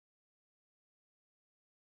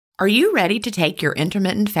Are you ready to take your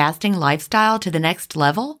intermittent fasting lifestyle to the next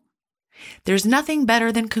level? There's nothing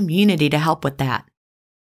better than community to help with that.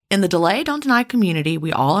 In the Delay Don't Deny community,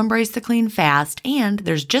 we all embrace the clean fast, and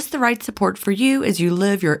there's just the right support for you as you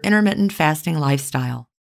live your intermittent fasting lifestyle.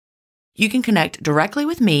 You can connect directly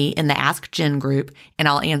with me in the Ask Jen group, and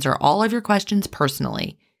I'll answer all of your questions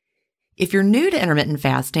personally. If you're new to intermittent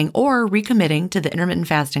fasting or recommitting to the intermittent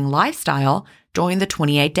fasting lifestyle, join the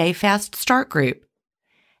 28-day Fast Start group.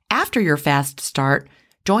 After your fast start,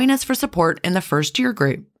 join us for support in the First Year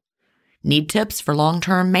group. Need tips for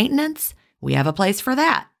long-term maintenance? We have a place for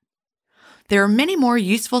that. There are many more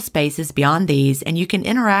useful spaces beyond these, and you can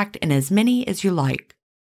interact in as many as you like.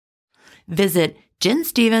 Visit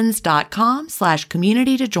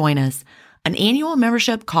jenstevens.com/community to join us. An annual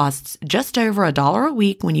membership costs just over $1 a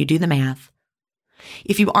week when you do the math.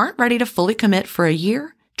 If you aren't ready to fully commit for a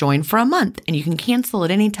year, join for a month and you can cancel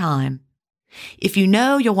at any time. If you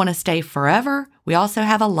know you'll want to stay forever, we also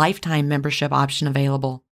have a lifetime membership option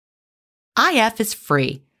available. IF is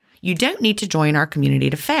free. You don't need to join our community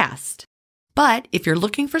to fast. But if you're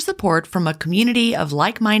looking for support from a community of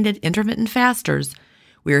like-minded intermittent fasters,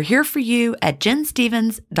 we're here for you at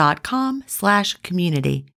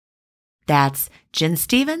jenstevens.com/community. That's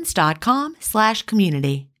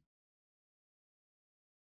jenstevens.com/community.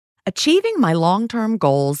 Achieving my long-term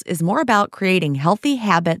goals is more about creating healthy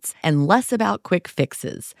habits and less about quick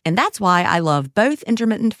fixes. And that's why I love both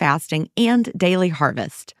intermittent fasting and Daily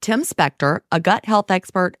Harvest. Tim Spector, a gut health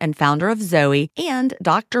expert and founder of Zoe, and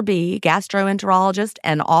Dr. B, gastroenterologist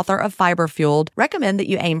and author of Fiber Fueled, recommend that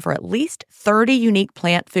you aim for at least 30 unique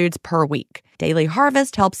plant foods per week. Daily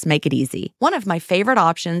Harvest helps make it easy. One of my favorite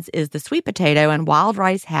options is the sweet potato and wild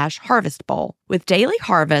rice hash harvest bowl. With Daily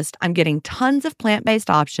Harvest, I'm getting tons of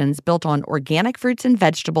plant-based options built on organic fruits and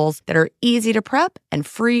vegetables that are easy to prep and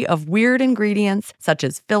free of weird ingredients such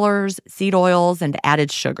as fillers, seed oils, and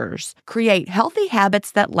added sugars. Create healthy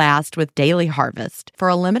habits that last with Daily Harvest. For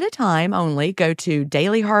a limited time only, go to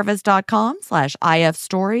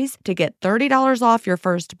dailyharvest.com/ifstories to get $30 off your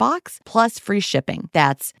first box plus free shipping.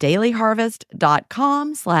 That's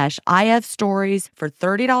dailyharvest.com/ifstories for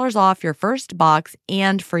 $30 off your first box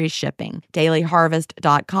and free shipping.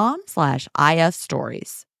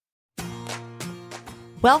 dailyharvest.com/ifstories.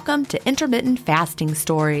 Welcome to Intermittent Fasting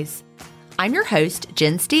Stories. I'm your host,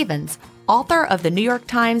 Jen Stevens, author of the New York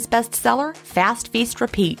Times bestseller, Fast, Feast,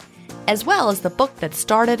 Repeat, as well as the book that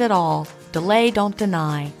started it all, Delay Don't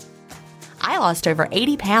Deny. I lost over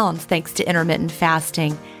 80 pounds thanks to intermittent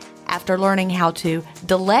fasting after learning how to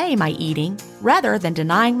delay my eating rather than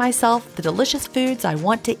denying myself the delicious foods I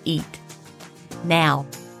want to eat. Now,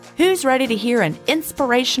 who's ready to hear an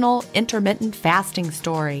inspirational intermittent fasting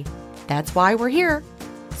story? That's why we're here.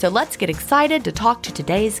 So let's get excited to talk to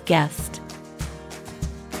today's guest.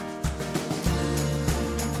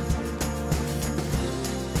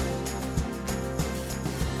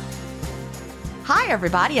 Hi,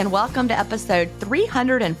 everybody, and welcome to episode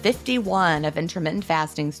 351 of Intermittent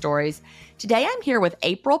Fasting Stories. Today, I'm here with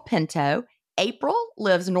April Pinto. April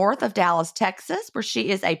lives north of Dallas, Texas, where she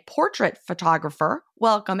is a portrait photographer.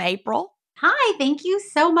 Welcome, April. Hi, thank you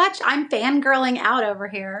so much. I'm fangirling out over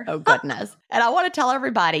here. Oh, goodness. And I want to tell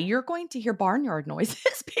everybody, you're going to hear barnyard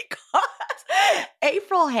noises because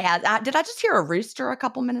April has, did I just hear a rooster a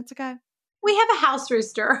couple minutes ago? We have a house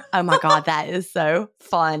rooster. Oh my God, that is so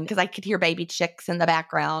fun because I could hear baby chicks in the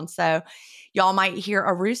background. So y'all might hear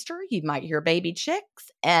a rooster, you might hear baby chicks,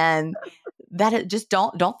 and that just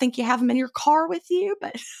don't think you have them in your car with you,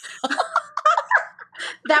 but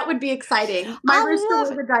that would be exciting. My rooster wears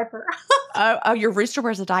a diaper. Oh, your rooster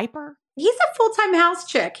wears a diaper? He's a full-time house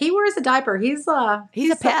chick. He wears a diaper. He's a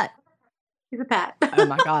pet. He's a pet. Oh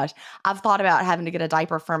my gosh. I've thought about having to get a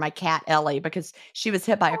diaper for my cat, Ellie, because she was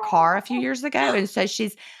hit by a car a few years ago. And so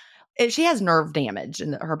she has nerve damage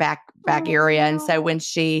in her back area. And so when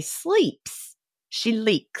she sleeps, she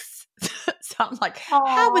leaks. So I'm like,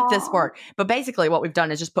 how would this work? But basically what we've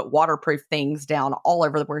done is just put waterproof things down all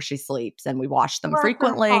over where she sleeps and we wash them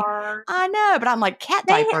frequently. I know, but I'm like, cat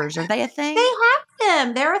diapers, are they a thing? They have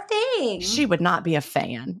them. They're a thing. She would not be a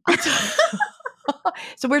fan.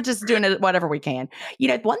 So we're just doing it whatever we can. You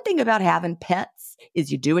know, one thing about having pets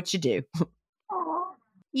is you do what you do.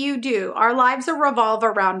 You do. Our lives revolve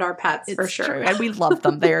around our pets, for sure. True. And we love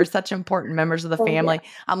them. They are such important members of the family. Yeah.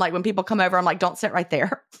 I'm like, when people come over, I'm like, don't sit right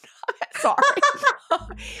there. Sorry.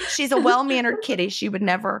 She's a well-mannered kitty. She would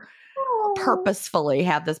never purposefully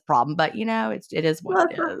have this problem, but you know, it is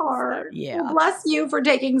what it is. So, yeah. Well, bless you for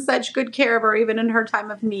taking such good care of her, even in her time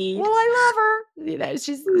of need. Well, I love her. You know,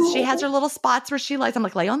 she has her little spots where she lays. I'm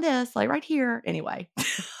like, lay on this, lay right here. Anyway.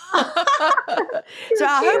 So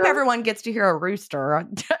I hope everyone gets to hear a rooster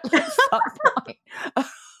at some point.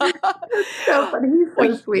 So funny. He's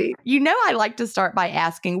so sweet. You know, I like to start by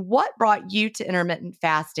asking, what brought you to intermittent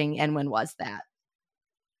fasting and when was that?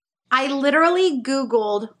 I literally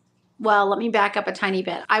Googled, well, let me back up a tiny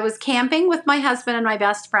bit. I was camping with my husband and my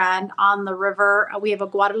best friend on the river. We have a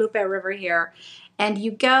Guadalupe River here. And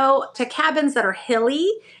you go to cabins that are hilly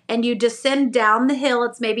and you descend down the hill.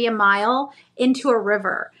 It's maybe a mile into a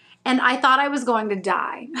river. And I thought I was going to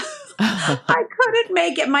die. I couldn't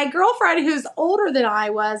make it. My girlfriend, who's older than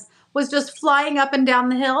I was just flying up and down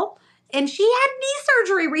the hill. And she had knee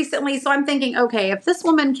surgery recently. So I'm thinking, okay, if this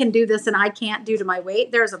woman can do this and I can't due to my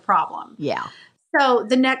weight, there's a problem. Yeah. So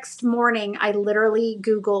the next morning, I literally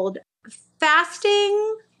Googled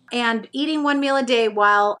fasting and eating one meal a day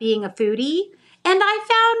while being a foodie. And I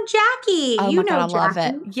found Jackie. Oh you my know God, I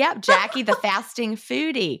Jackie. love it. Yep, Jackie, the fasting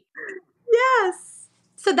foodie. Yes.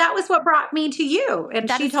 So that was what brought me to you. And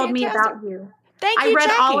That she is told fantastic. me about you. Thank you, I read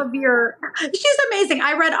Jackie. all of your, she's amazing.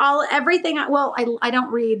 I read everything. Well, I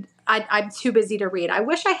don't read. I'm too busy to read. I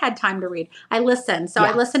wish I had time to read. I listened. So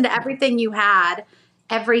I listened to everything you had,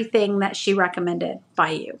 everything that she recommended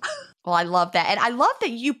by you. Well, I love that. And I love that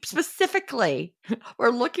you specifically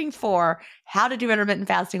were looking for how to do intermittent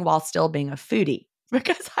fasting while still being a foodie,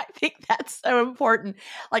 because I think that's so important.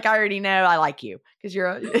 Like, I already know I like you because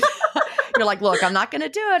you're like, look, I'm not going to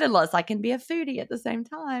do it unless I can be a foodie at the same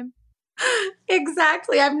time.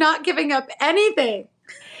 Exactly. I'm not giving up anything.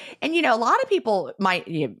 And, a lot of people might,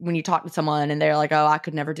 when you talk to someone and they're like, oh, I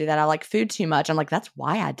could never do that. I like food too much. I'm like, that's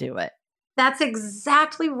why I do it. That's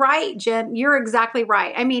exactly right, Jen. You're exactly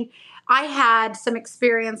right. I mean, I had some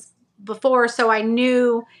experience before, so I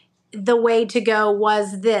knew the way to go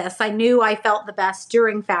was this. I knew I felt the best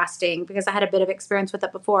during fasting because I had a bit of experience with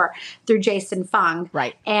it before through Jason Fung.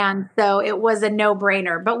 Right. And so it was a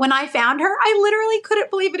no-brainer. But when I found her, I literally couldn't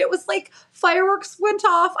believe it. It was like fireworks went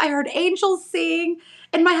off. I heard angels sing.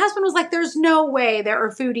 And my husband was like, there's no way there are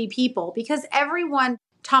foodie people, because everyone,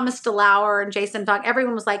 Thomas DeLauer and Jason Fung,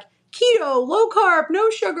 everyone was like, keto, low carb, no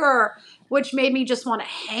sugar, which made me just want to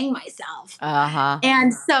hang myself.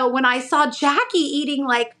 And so when I saw Jackie eating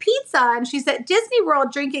like pizza and she's at Disney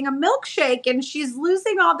World drinking a milkshake and she's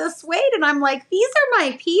losing all this weight, and I'm like, these are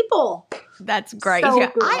my people. That's great. So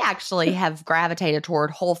I actually have gravitated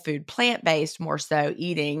toward whole food, plant-based more so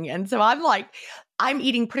eating. And so I'm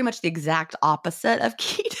eating pretty much the exact opposite of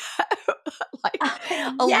keto. Like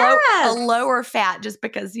a lower fat, just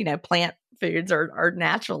because, plant foods are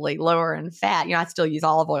naturally lower in fat. I still use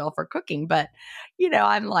olive oil for cooking, but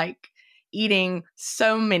I'm like eating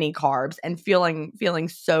so many carbs and feeling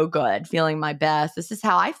so good, feeling my best. This is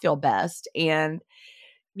how I feel best. And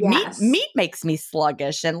meat makes me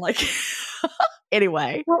sluggish and like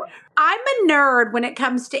anyway. Well, I'm a nerd when it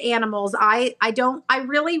comes to animals. I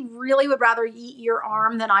really, really would rather eat your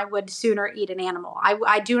arm than I would sooner eat an animal.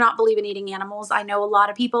 I do not believe in eating animals. I know a lot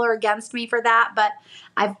of people are against me for that, but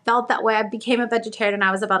I've felt that way. I became a vegetarian when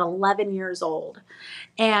I was about 11 years old.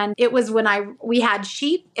 And it was when we had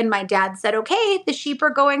sheep and my dad said, okay, the sheep are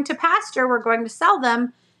going to pasture. We're going to sell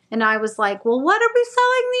them. And I was like, well, what are we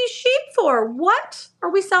selling these sheep for? What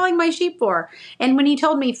are we selling my sheep for? And when he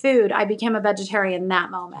told me food, I became a vegetarian in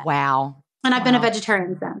that moment. Wow. And I've been a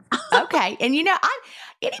vegetarian since. Okay. And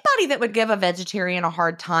anybody that would give a vegetarian a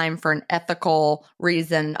hard time for an ethical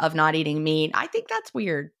reason of not eating meat, I think that's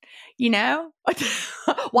weird. Why do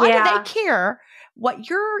they care what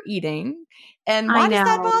you're eating? And why does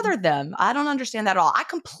that bother them? I don't understand that at all. I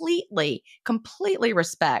completely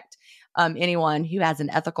respect anyone who has an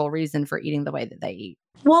ethical reason for eating the way that they eat.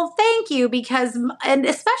 Well, thank you, and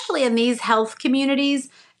especially in these health communities,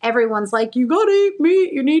 everyone's like, you got to eat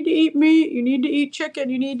meat. You need to eat meat. You need to eat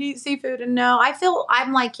chicken. You need to eat seafood. And no,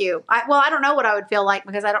 I'm like you. I don't know what I would feel like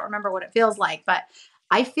because I don't remember what it feels like, but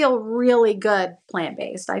I feel really good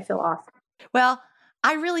plant-based. I feel awesome. Well,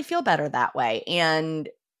 I really feel better that way. And,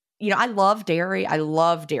 I love dairy.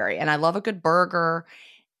 And I love a good burger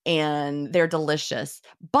and they're delicious,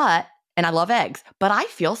 and I love eggs, but I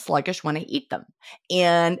feel sluggish when I eat them.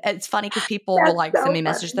 And it's funny because people will send me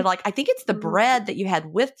messages. They're like, I think it's the bread that you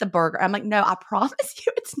had with the burger. I'm like, no, I promise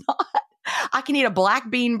you it's not. I can eat a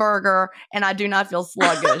black bean burger and I do not feel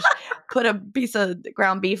sluggish. Put a piece of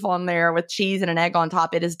ground beef on there with cheese and an egg on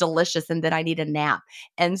top. It is delicious. And then I need a nap.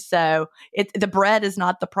 And so the bread is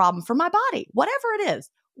not the problem for my body, whatever it is.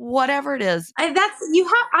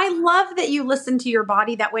 I love that you listen to your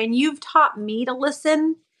body that way. And you've taught me to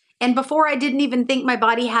listen. And before I didn't even think my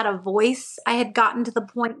body had a voice, I had gotten to the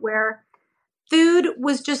point where food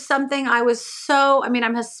was just something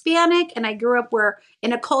I'm Hispanic and I grew up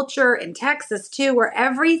in a culture in Texas too, where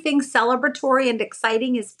everything celebratory and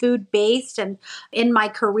exciting is food based. And in my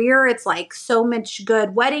career, it's like so much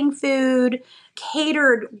good wedding food,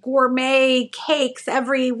 catered gourmet cakes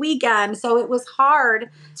every weekend. So it was hard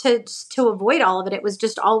to avoid all of it. It was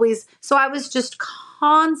just always, so I was just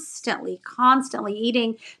constantly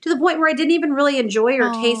eating to the point where I didn't even really enjoy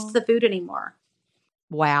or taste the food anymore.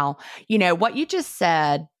 Wow. What you just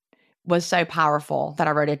said was so powerful that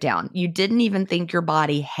I wrote it down. You didn't even think your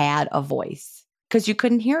body had a voice because you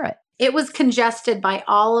couldn't hear it. It was congested by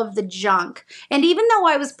all of the junk. And even though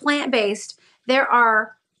I was plant-based, there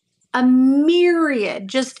are a myriad,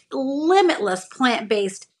 just limitless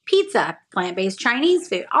plant-based pizza, plant-based Chinese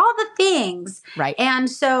food, all the things. Right. And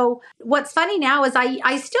so what's funny now is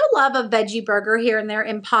I still love a veggie burger here and there,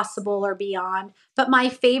 Impossible or Beyond. But my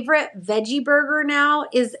favorite veggie burger now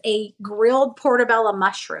is a grilled portobello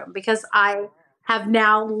mushroom because I have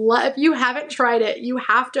now, if you haven't tried it, you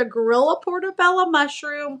have to grill a portobello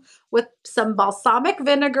mushroom with some balsamic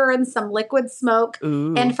vinegar and some liquid smoke.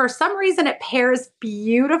 Ooh. And for some reason, it pairs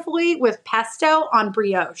beautifully with pesto on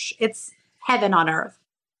brioche. It's heaven on earth.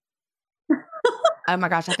 Oh my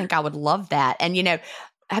gosh, I think I would love that. And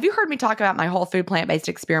have you heard me talk about my whole food plant-based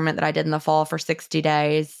experiment that I did in the fall for 60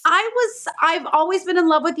 days? I've always been in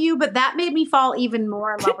love with you, but that made me fall even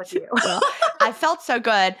more in love with you. Well, I felt so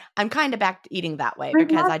good. I'm kind of back to eating that way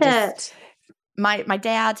my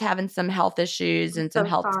dad's having some health issues and some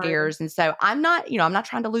health scares. And so I'm not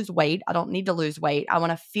trying to lose weight. I don't need to lose weight. I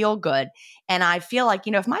want to feel good. And I feel like,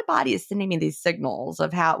 if my body is sending me these signals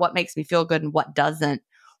of what makes me feel good and what doesn't,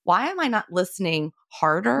 why am I not listening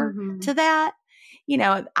harder to that?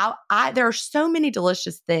 There are so many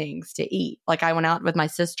delicious things to eat. Like I went out with my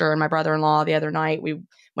sister and my brother-in-law the other night. We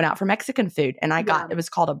went out for Mexican food and it was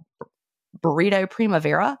called a burrito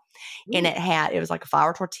primavera. And it was like a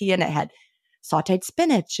flour tortilla and it had sauteed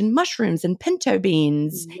spinach and mushrooms and pinto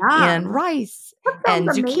beans and rice and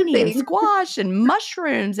zucchini and squash and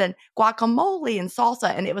mushrooms and guacamole and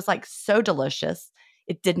salsa. And it was like so delicious.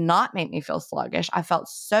 It did not make me feel sluggish. I felt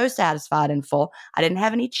so satisfied and full. I didn't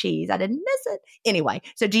have any cheese. I didn't miss it. Anyway,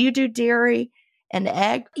 so do you do dairy and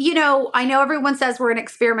egg? I know everyone says we're an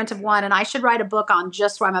experiment of one, and I should write a book on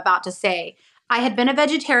just what I'm about to say. I had been a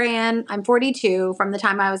vegetarian. I'm 42 from the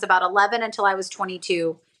time I was about 11 until I was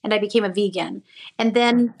 22. And I became a vegan. And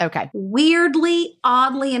then weirdly,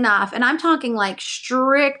 oddly enough, and I'm talking like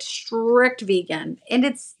strict vegan. And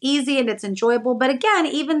it's easy and it's enjoyable. But again,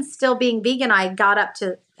 even still being vegan, I got up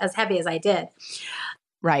to as heavy as I did.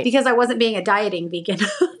 Right. Because I wasn't being a dieting vegan.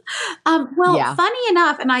 Funny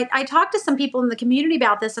enough, and I talked to some people in the community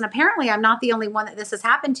about this, and apparently I'm not the only one that this has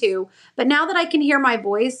happened to. But now that I can hear my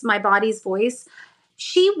voice, my body's voice,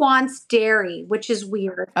 she wants dairy, which is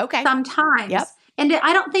weird. Okay. Sometimes. Yep. And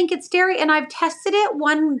I don't think it's dairy. And I've tested it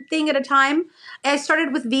one thing at a time. I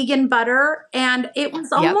started with vegan butter. And it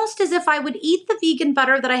was almost as if I would eat the vegan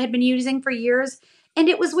butter that I had been using for years. And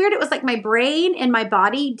it was weird. It was like my brain and my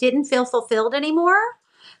body didn't feel fulfilled anymore.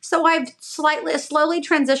 So I've slowly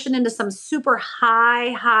transitioned into some super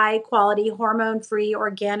high quality, hormone-free,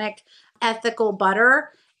 organic, ethical butter.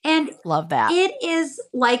 And love that. It is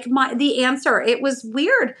like the answer. It was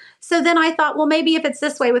weird. So then I thought, well, maybe if it's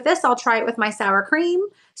this way with this, I'll try it with my sour cream.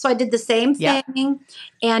 So I did the same thing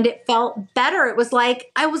and it felt better. It was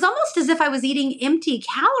almost as if I was eating empty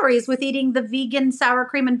calories with eating the vegan sour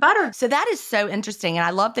cream and butter. So that is so interesting. And I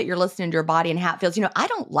love that you're listening to your body and how it feels. I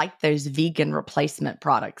don't like those vegan replacement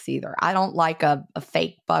products either. I don't like a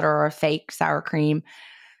fake butter or a fake sour cream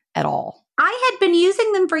at all. I had been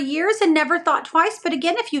using them for years and never thought twice. But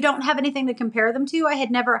again, if you don't have anything to compare them to, I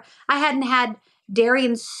hadn't had dairy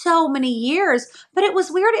in so many years, but it was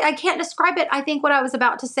weird. I can't describe it. I think what I was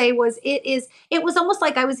about to say was it was almost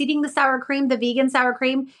like I was eating the sour cream, the vegan sour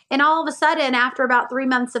cream. And all of a sudden, after about 3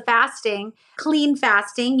 months of fasting, clean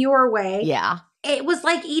fasting, your way. Yeah. It was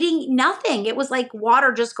like eating nothing. It was like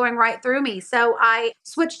water just going right through me. So I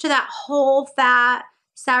switched to that whole fat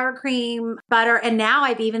sour cream, butter. And now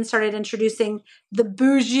I've even started introducing the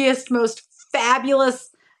bougiest, most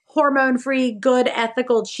fabulous, hormone-free, good,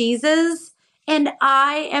 ethical cheeses. And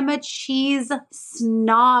I am a cheese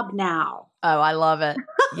snob now. Oh, I love it.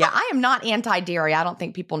 Yeah, I am not anti-dairy. I don't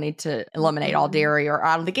think people need to eliminate all dairy, or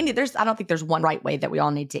I don't think there's one right way that we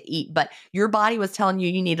all need to eat. But your body was telling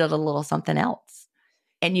you needed a little something else,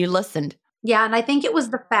 and you listened. Yeah, and I think it was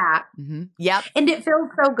the fat. Mm-hmm. Yep. And it feels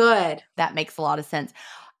so good. That makes a lot of sense.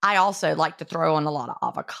 I also like to throw on a lot of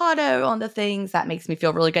avocado on the things. That makes me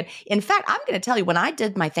feel really good. In fact, I'm going to tell you, when I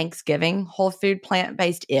did my Thanksgiving whole food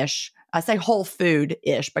plant-based-ish, I say whole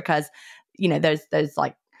food-ish because those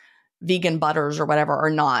like vegan butters or whatever are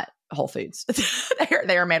not Whole Foods.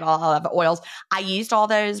 They are made all out of oils. I used all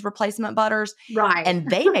those replacement butters, Right. and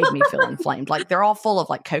they made me feel inflamed. Like they're all full of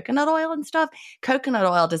like coconut oil and stuff. Coconut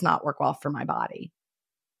oil does not work well for my body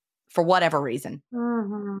for whatever reason.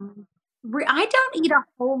 Mm-hmm. I don't eat a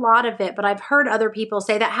whole lot of it, but I've heard other people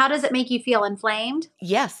say that. How does it make you feel? Inflamed?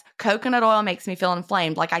 Yes. Coconut oil makes me feel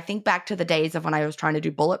inflamed. Like I think back to the days of when I was trying to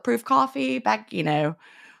do bulletproof coffee back,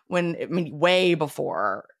 way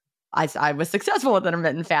before I was successful with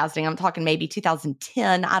intermittent fasting. I'm talking maybe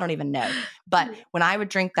 2010. I don't even know. But when I would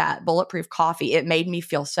drink that bulletproof coffee, it made me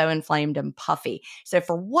feel so inflamed and puffy. So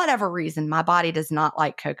for whatever reason, my body does not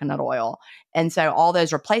like coconut oil. And so all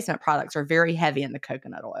those replacement products are very heavy in the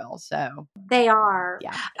coconut oil. So they are.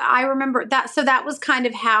 Yeah. I remember that. So that was kind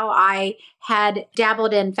of how I had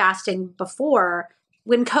dabbled in fasting before.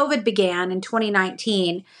 When COVID began in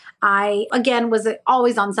 2019, I, again, was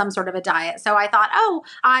always on some sort of a diet. So I thought,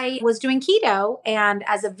 I was doing keto, and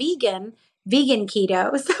as a vegan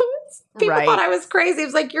keto. So people thought I was crazy. It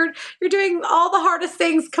was like, you're doing all the hardest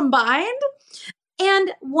things combined.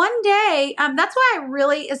 And one day, that's why I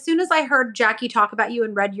really, as soon as I heard Jackie talk about you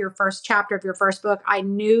and read your first chapter of your first book, I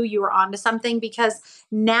knew you were onto something, because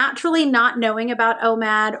naturally not knowing about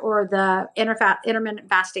OMAD or the intermittent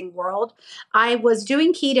fasting world, I was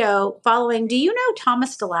doing keto following, do you know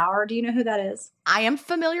Thomas DeLauer? Do you know who that is? I am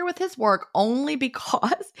familiar with his work only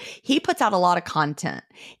because he puts out a lot of content.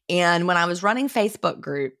 And when I was running Facebook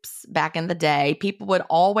groups back in the day, people would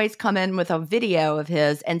always come in with a video of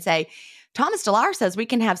his and say, Thomas DeLauer says we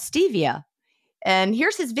can have stevia, and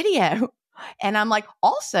here's his video. And I'm like,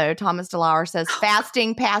 also, Thomas DeLauer says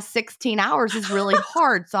fasting past 16 hours is really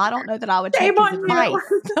hard. So I don't know that I would take his advice.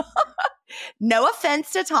 No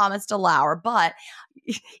offense to Thomas DeLauer, but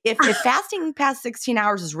if fasting past 16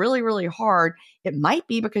 hours is really, really hard, it might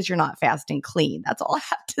be because you're not fasting clean. That's all I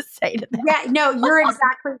have to say to that. Yeah, no, you're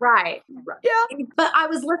exactly right. Yeah. But I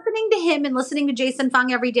was listening to him and listening to Jason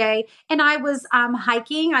Fung every day, and I was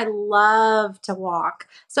hiking. I love to walk.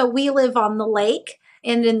 So we live on the lake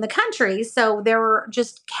and in the country. So there were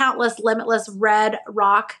just countless, limitless red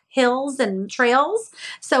rock hills and trails.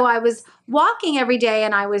 So I was walking every day,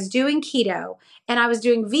 and I was doing keto, and I was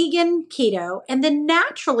doing vegan keto. And then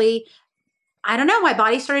naturally, I don't know, my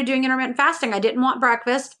body started doing intermittent fasting. I didn't want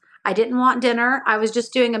breakfast. I didn't want dinner. I was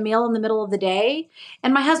just doing a meal in the middle of the day.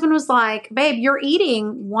 And my husband was like, babe, you're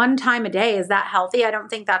eating one time a day. Is that healthy? I don't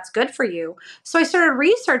think that's good for you. So I started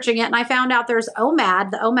researching it, and I found out there's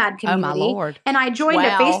OMAD, the OMAD community. Oh, my Lord. And I joined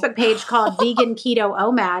a Facebook page called Vegan Keto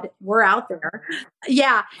OMAD. We're out there.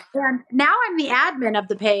 Yeah. And now I'm the admin of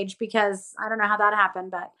the page, because I don't know how that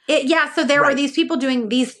happened, but so there were these people doing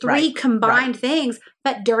these three combined things,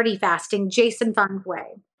 but dirty fasting, Jason Fung's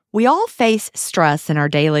way. We all face stress in our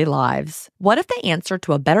daily lives. What if the answer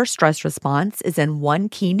to a better stress response is in one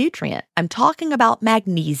key nutrient? I'm talking about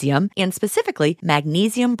magnesium, and specifically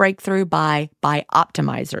Magnesium Breakthrough by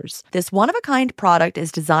Optimizers. This one-of-a-kind product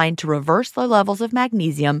is designed to reverse low levels of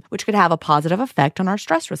magnesium, which could have a positive effect on our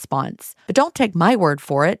stress response. But don't take my word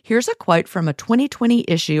for it. Here's a quote from a 2020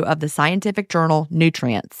 issue of the scientific journal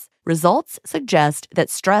Nutrients. Results suggest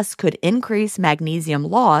that stress could increase magnesium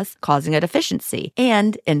loss, causing a deficiency.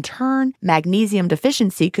 And, in turn, magnesium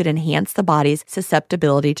deficiency could enhance the body's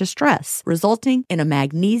susceptibility to stress, resulting in a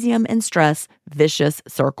magnesium and stress vicious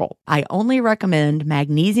circle. I only recommend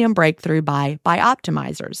Magnesium Breakthrough by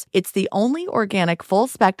Optimizers. It's the only organic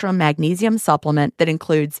full-spectrum magnesium supplement that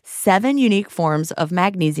includes 7 unique forms of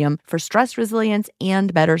magnesium for stress resilience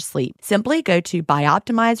and better sleep. Simply go to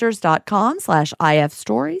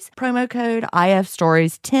bioptimizers.com/ifstories, promo code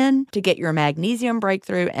IFStories10 to get your Magnesium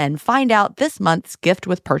Breakthrough and find out this month's gift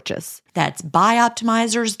with purchase. That's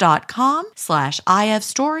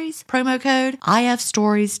bioptimizers.com/IFstories, promo code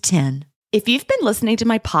IFStories10. If you've been listening to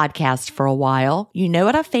my podcast for a while, you know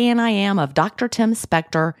what a fan I am of Dr. Tim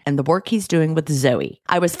Spector and the work he's doing with Zoe.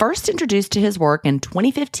 I was first introduced to his work in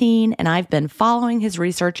 2015, and I've been following his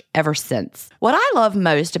research ever since. What I love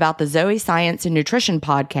most about the Zoe Science and Nutrition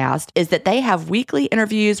podcast is that they have weekly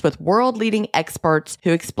interviews with world-leading experts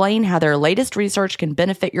who explain how their latest research can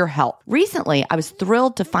benefit your health. Recently, I was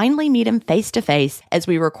thrilled to finally meet him face-to-face as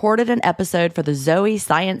we recorded an episode for the Zoe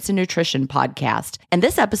Science and Nutrition podcast, and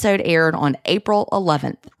this episode aired on April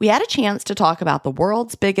 11th. We had a chance to talk about the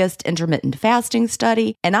world's biggest intermittent fasting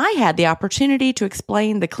study, and I had the opportunity to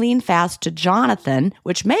explain the clean fast to Jonathan,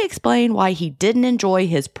 which may explain why he didn't enjoy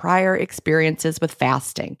his prior experiences with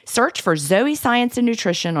fasting. Search for Zoe Science and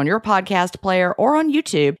Nutrition on your podcast player or on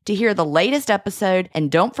YouTube to hear the latest episode,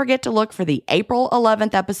 and don't forget to look for the April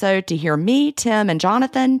 11th episode to hear me, Tim, and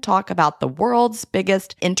Jonathan talk about the world's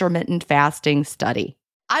biggest intermittent fasting study.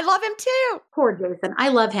 I love him too. Poor Jason. I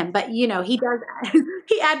love him, but he does,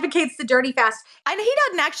 he advocates the dirty fast. And he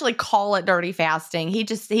doesn't actually call it dirty fasting.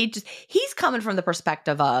 He's coming from the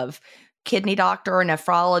perspective of kidney doctor or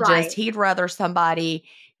nephrologist. Right. He'd rather somebody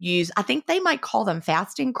use, I think they might call them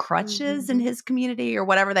fasting crutches in his community or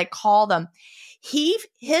whatever they call them.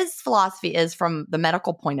 His philosophy is from the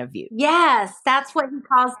medical point of view. Yes, that's what he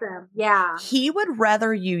calls them. Yeah. He would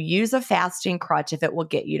rather you use a fasting crutch if it will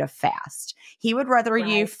get you to fast. He would rather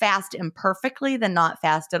you fast imperfectly than not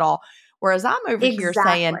fast at all. Whereas I'm over here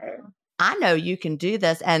saying, I know you can do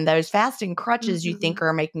this. And those fasting crutches you think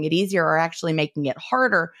are making it easier are actually making it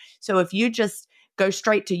harder. So if you just go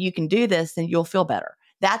straight to you can do this, then you'll feel better.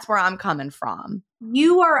 That's where I'm coming from.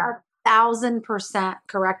 You are 1,000%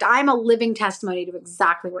 correct. I'm a living testimony to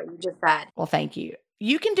exactly what you just said. Well, thank you.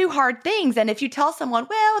 You can do hard things. And if you tell someone,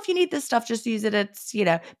 well, if you need this stuff, just use it. It's,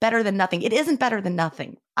 better than nothing. It isn't better than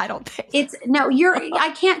nothing. I don't think.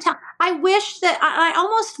 I can't tell. I wish that I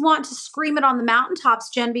almost want to scream it on the mountaintops,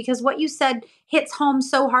 Jen, because what you said hits home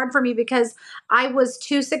so hard for me because I was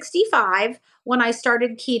 265 when I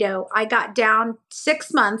started keto. I got down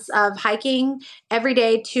 6 months of hiking every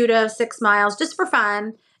day, 2 to 6 miles just for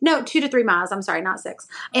fun. No, 2 to 3 miles. I'm sorry, not 6.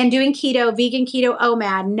 And doing keto, vegan keto,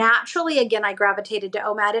 OMAD. Naturally, again, I gravitated to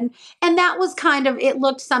OMAD. And that was it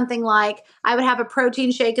looked something like I would have a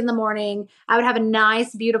protein shake in the morning. I would have a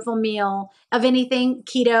nice, beautiful meal of anything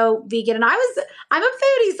keto, vegan. And I'm a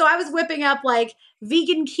foodie, so I was whipping up like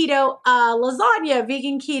vegan keto lasagna,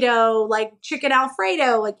 vegan keto, like chicken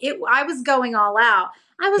Alfredo. I was going all out.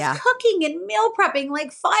 I was cooking and meal prepping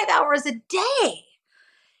like 5 hours a day.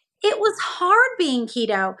 It was hard being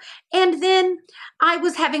keto. And then I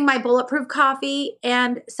was having my bulletproof coffee.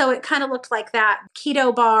 And so it kind of looked like that,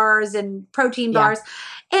 keto bars and protein bars.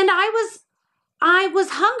 And I was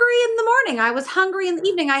hungry in the morning. I was hungry in the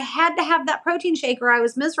evening. I had to have that protein shake or I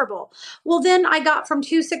was miserable. Well, then I got from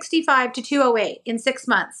 265 to 208 in 6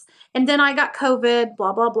 months. And then I got COVID,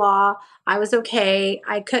 blah, blah, blah. I was okay.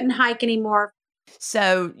 I couldn't hike anymore.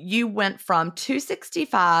 So you went from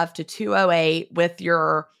 265 to 208 with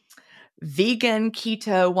your vegan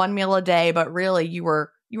keto 1 meal a day, but really you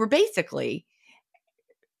were basically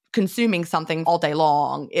consuming something all day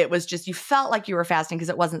long. It was just, you felt like you were fasting because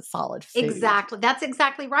it wasn't solid food. Exactly. That's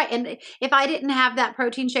exactly right. And if I didn't have that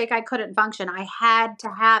protein shake, I couldn't function. I had to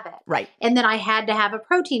have it. Right. And then I had to have a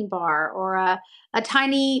protein bar or a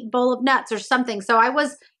tiny bowl of nuts or something. So I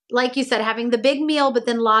was, like you said, having the big meal, but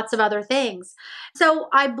then lots of other things. So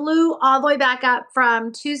I blew all the way back up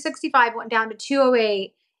from 265, went down to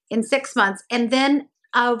 208 in 6 months. And then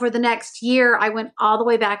over the next year, I went all the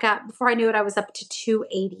way back up. Before I knew it, I was up to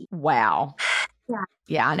 280. Wow. Yeah.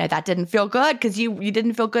 Yeah, I know that didn't feel good because you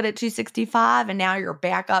didn't feel good at 265 and now you're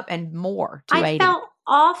back up and more, 280. I felt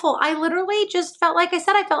awful. I literally just felt like I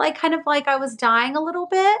felt like kind of like I was dying a little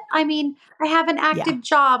bit. I mean, I have an active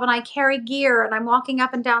job and I carry gear and I'm walking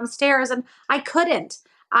up and down stairs and I couldn't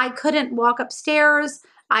walk upstairs.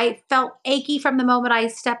 I felt achy from the moment I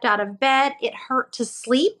stepped out of bed. It hurt to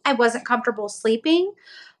sleep. I wasn't comfortable sleeping.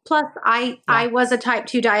 Plus, I was a type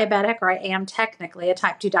 2 diabetic, or I am technically a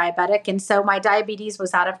type 2 diabetic. And so my diabetes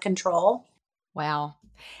was out of control. Wow.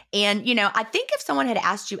 And, I think if someone had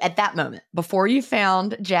asked you at that moment, before you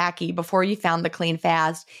found Jackie, before you found the clean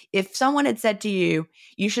fast, if someone had said to you,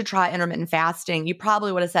 you should try intermittent fasting, you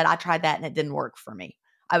probably would have said, I tried that and it didn't work for me.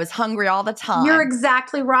 I was hungry all the time. You're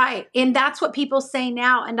exactly right. And that's what people say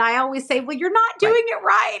now. And I always say, well, you're not doing it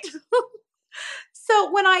right. So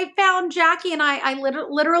when I found Jackie and I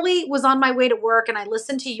literally was on my way to work and I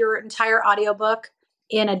listened to your entire audiobook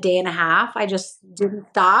in a day and a half. I just didn't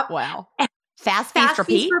stop. Wow. Fast,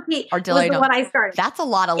 feast, repeat? Or was what I started. That's a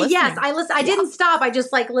lot of listening. Yes, I didn't stop. I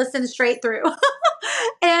just listened straight through.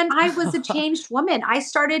 And I was a changed woman. I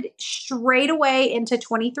started straight away into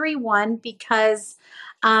 23-1 because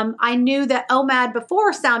I knew that OMAD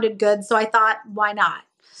before sounded good. So I thought, why not?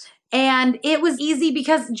 And it was easy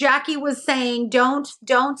because Jackie was saying, don't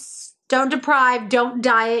deprive, don't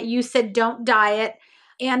diet. You said don't diet.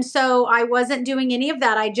 And so I wasn't doing any of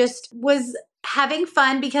that. I just was having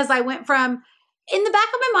fun because I went from, in the back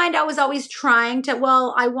of my mind, I was always trying to,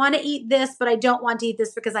 I want to eat this, but I don't want to eat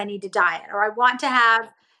this because I need to diet. Or I want to have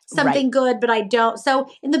something good, but I don't. So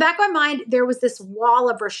in the back of my mind, there was this wall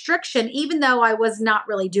of restriction, even though I was not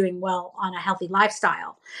really doing well on a healthy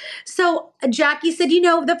lifestyle. So Jackie said,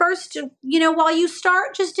 the first, while you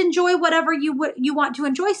start, just enjoy whatever you want to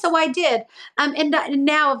enjoy. So I did. And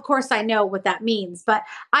now, of course, I know what that means, but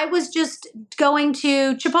I was just going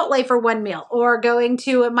to Chipotle for one meal or going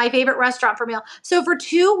to my favorite restaurant for a meal. So for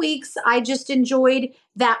 2 weeks, I just enjoyed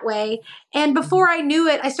that way. And before I knew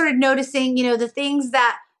it, I started noticing, the things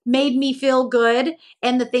that made me feel good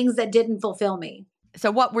and the things that didn't fulfill me. So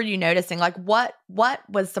what were you noticing? Like what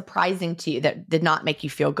was surprising to you that did not make you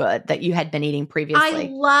feel good that you had been eating previously? I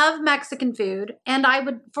love Mexican food. And I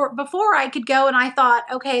would, before I could go, and I thought,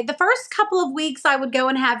 okay, the first couple of weeks I would go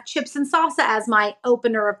and have chips and salsa as my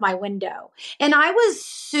opener of my window. And I was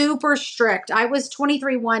super strict. I was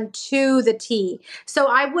 23-1 to the T. So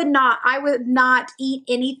I would not eat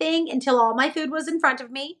anything until all my food was in front of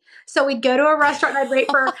me. So we'd go to a restaurant and I'd wait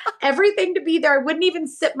for everything to be there. I wouldn't even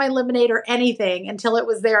sip my lemonade or anything until it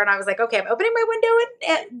was there. And I was like, okay, I'm opening my window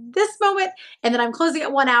at this moment, and then I'm closing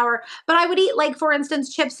at 1 hour. But I would eat, like, for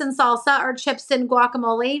instance, chips and salsa or chips and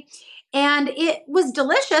guacamole. And it was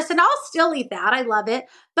delicious. And I'll still eat that. I love it.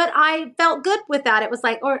 But I felt good with that. It was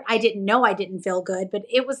like, or I didn't know I didn't feel good, but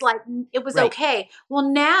it was like, it was okay.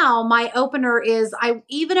 Well, now my opener is,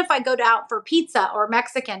 even if I go out for pizza or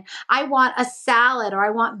Mexican, I want a salad or I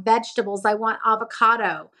want vegetables. I want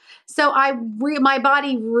avocado. So my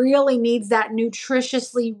body really needs that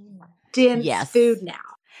nutritiously dense food now.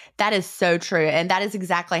 That is so true. And that is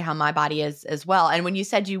exactly how my body is as well. And when you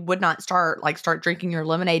said you would not start drinking your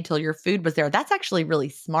lemonade till your food was there, that's actually really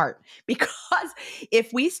smart, because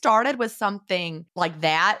if we started with something like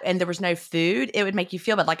that and there was no food, it would make you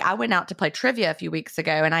feel bad. Like, I went out to play trivia a few weeks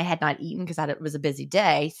ago and I had not eaten because it was a busy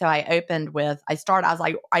day. So I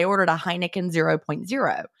ordered a Heineken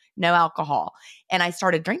 0.0, no alcohol. And I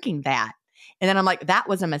started drinking that. And then I'm like, that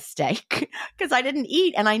was a mistake because I didn't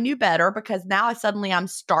eat and I knew better, because now I'm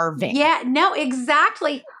starving. Yeah, no,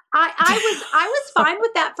 exactly. I was fine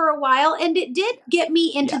with that for a while, and it did get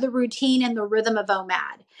me into the routine and the rhythm of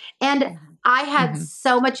OMAD. And I had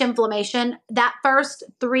so much inflammation that first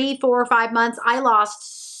 3, 4, or 5 months. I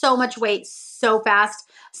lost so much weight so fast.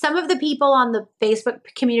 Some of the people on the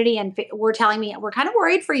Facebook community were telling me, we're kind of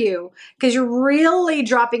worried for you because you're really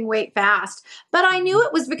dropping weight fast. But I knew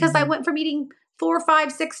it was because I went from eating 4,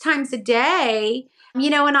 5, 6 times a day,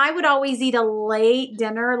 and I would always eat a late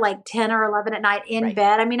dinner, like 10 or 11 at night in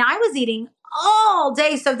bed. I mean, I was eating all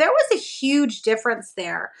day. So there was a huge difference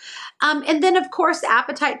there. And then, of course,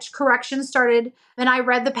 appetite correction started, and I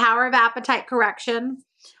read The Power of Appetite Correction.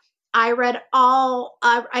 I read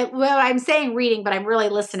I'm saying reading, but I'm really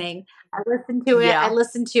listening. I listened to it. Yeah. I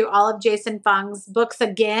listened to all of Jason Fung's books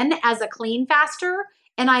again as a clean faster,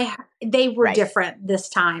 and they were different this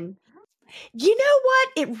time. You know what?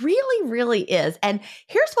 It really, really is. And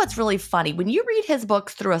here's what's really funny. When you read his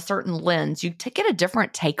books through a certain lens, you get a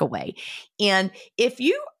different takeaway. And if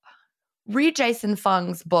you read Jason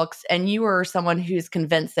Fung's books and you are someone who's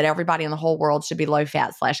convinced that everybody in the whole world should be low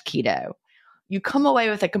fat / keto, you come away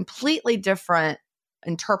with a completely different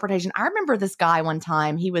interpretation. I remember this guy one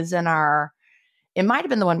time, he was in it might have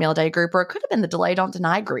been the One Meal a Day group, or it could have been the Delay Don't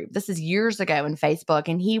Deny group. This is years ago in Facebook.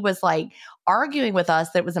 And he was arguing with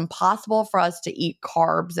us that it was impossible for us to eat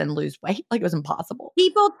carbs and lose weight. Like, it was impossible.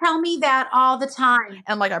 People tell me that all the time. And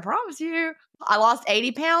I'm like, I promise you, I lost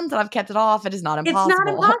 80 pounds and I've kept it off. It is not impossible. It's not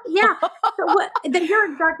impossible. Yeah. Then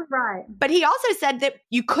you're exactly right. But he also said that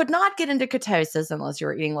you could not get into ketosis unless you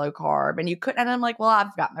were eating low carb. And you couldn't. And I'm like, well,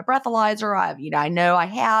 I've got my breathalyzer. I know I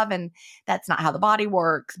have, and that's not how the body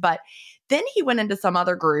works. But then he went into some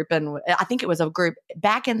other group, and I think it was a group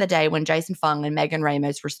back in the day when Jason Fung and Megan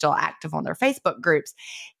Ramos were still active on their Facebook groups.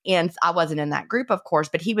 And I wasn't in that group, of course,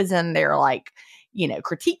 but he was in there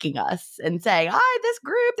critiquing us and saying, this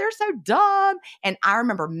group, they're so dumb. And I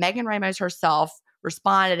remember Megan Ramos herself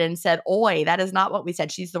responded and said, oi, that is not what we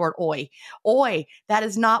said. She's the word oi. Oi, that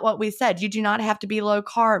is not what we said. You do not have to be low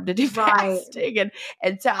carb to do fasting.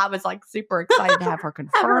 And so I was super excited to have her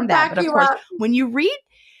confirm that. But of course, when you read,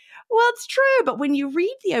 well, it's true. But when you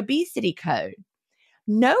read the obesity code,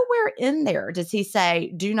 nowhere in there does he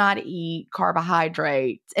say, do not eat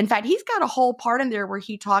carbohydrates. In fact, he's got a whole part in there where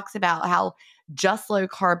he talks about how just low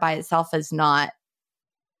carb by itself is not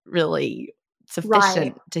really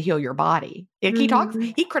sufficient to heal your body.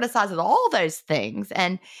 He criticizes all those things.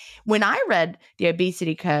 And when I read the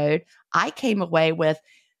obesity code, I came away with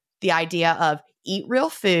the idea of eat real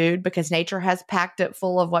food because nature has packed it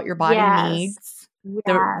full of what your body needs.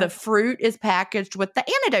 The fruit is packaged with the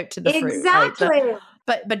antidote to the fruit. Exactly. Right?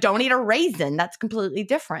 But don't eat a raisin. That's completely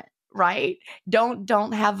different. right?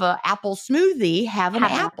 Don't have a apple smoothie, have an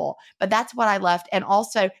Have that. apple. But that's what I left. And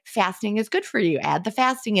also fasting is good for you. Add the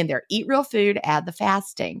fasting in there. Eat real food, add the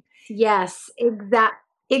fasting. Yes, Yeah.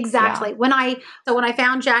 exactly. When I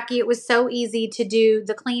found Jackie, it was so easy to do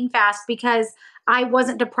the clean fast because I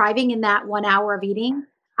wasn't depriving in that 1 hour of eating.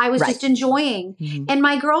 I was Right. just enjoying. Mhm. And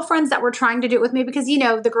my girlfriends that were trying to do it with me, because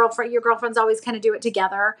your girlfriends always kind of do it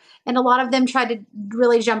together. And a lot of them tried to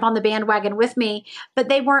really jump on the bandwagon with me,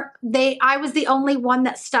 but I was the only one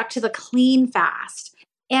that stuck to the clean fast.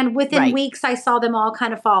 And within Right. weeks I saw them all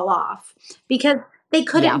kind of fall off because they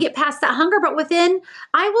couldn't Yeah. get past that hunger. But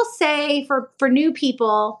I will say for new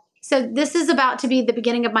people, so this is about to be the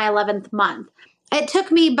beginning of my 11th month. It took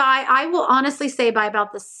me I will honestly say by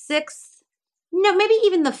about the sixth, no, maybe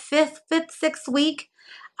even the sixth week,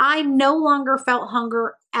 I no longer felt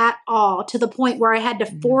hunger at all to the point where I had to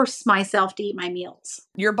Mhm. force myself to eat my meals.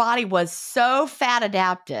 Your body was so fat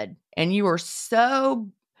adapted and you were so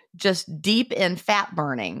just deep in fat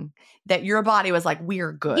burning that your body was like,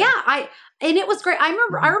 we're Yeah, good. and it was great. I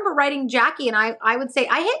Mhm. remember writing Jackie, and I would say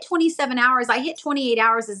I hit 27 hours. I hit 28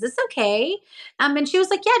 hours. Is this okay? And she was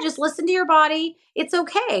like, yeah, just listen to your body. It's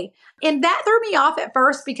okay. And that threw me off at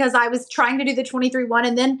first because I was trying to do the 23-1,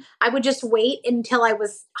 and then I would just wait until I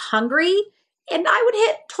was hungry, and I would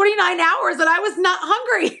hit 29 hours, and I was not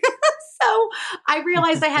hungry. So I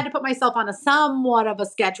realized I had to put myself on a somewhat of a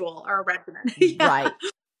schedule or a regimen. Yeah. Right.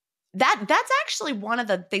 That's actually one of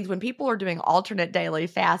the things when people are doing alternate daily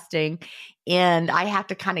fasting, and I have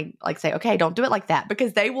to kind of like say, okay, don't do it like that,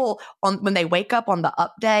 because they will when they wake up on the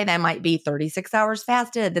up day, they might be 36 hours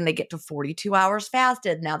fasted, then they get to 42 hours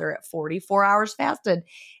fasted, now they're at 44 hours fasted,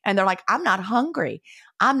 and they're like, I'm not hungry.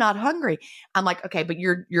 I'm not hungry. I'm like, okay, but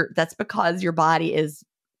you're that's because your body is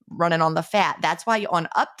running on the fat. That's why on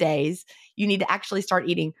up days, you need to actually start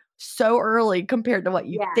eating so early compared to what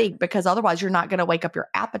you Yeah. think, because otherwise you're not going to wake up your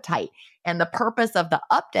appetite. And the purpose of the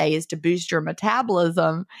up day is to boost your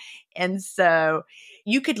metabolism. And so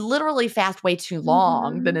you could literally fast way too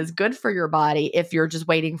long than Mhm. is good for your body if you're just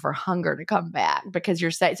waiting for hunger to come back, because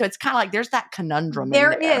you're saying, so it's kind of like there's that conundrum in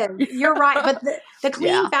There there. is. You're right. But the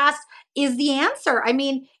clean Yeah. fast is the answer. I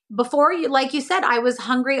mean, before you, like you said, I was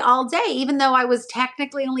hungry all day, even though I was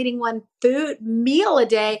technically only eating one food meal a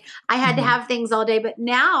day. I had to Mhm. have things all day. But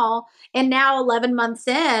now 11 months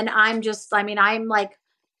in, I'm like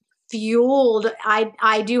fueled.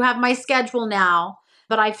 I do have my schedule now,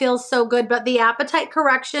 but I feel so good. But the appetite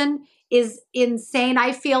correction is insane.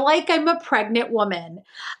 I feel like I'm a pregnant woman.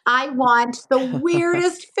 I want the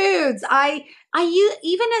weirdest foods.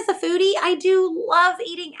 Even as a foodie, I do love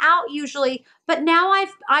eating out usually, but now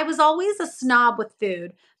I was always a snob with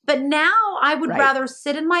food. But now I would Right. rather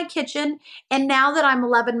sit in my kitchen. And now that I'm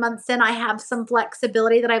 11 months in, I have some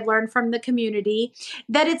flexibility that I've learned from the community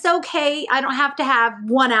that it's okay. I don't have to have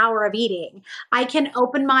 1 hour of eating. I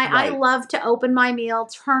Right. love to open my meal,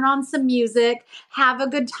 turn on some music, have a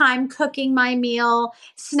good time cooking my meal,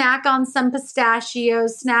 snack on some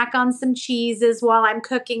pistachios, snack on some cheeses while I'm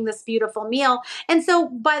cooking this beautiful meal. And so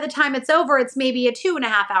by the time it's over, it's maybe a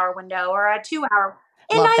 2.5 hour window or a 2 hour.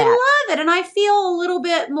 And Love that. I love it. And I feel a little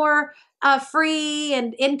bit more free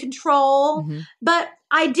and in control. Mhm. But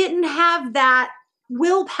I didn't have that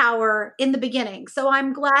willpower in the beginning. So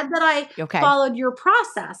I'm glad that I Okay. followed your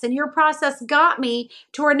process, and your process got me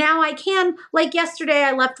to where now I can, like yesterday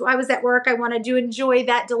I was at work. I wanted to enjoy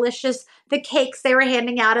the cakes they were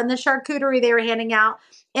handing out and the charcuterie they were handing out.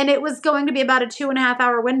 And it was going to be about a 2.5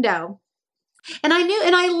 hour window. And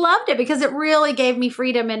I loved it because it really gave me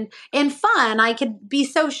freedom and fun. I could be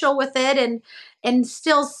social with it and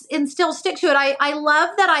still stick to it. I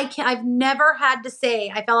love that I've never had to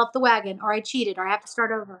say I fell off the wagon or I cheated or I have to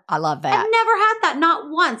start over. I love I've that. never had that,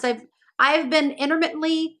 not once. I've been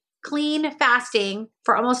intermittently clean fasting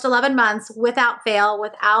for almost 11 months without fail,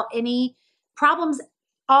 without any problems,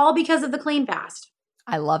 all because of the clean fast.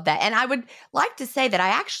 I love that. And I would like to say that I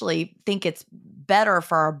actually think it's better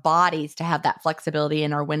for our bodies to have that flexibility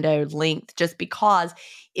in our window length, just because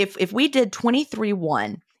if we did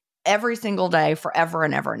 23-1 every single day forever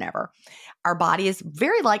and ever and ever, our body is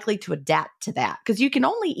very likely to adapt to that, because you can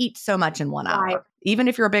only eat so much in 1 hour. Right. Even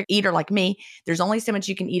if you're a big eater like me, there's only so much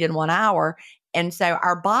you can eat in 1 hour. And so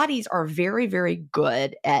our bodies are very, very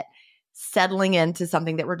good at settling into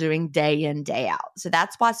something that we're doing day in, day out. So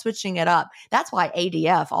that's why switching it up, that's why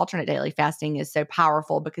ADF, alternate daily fasting, is so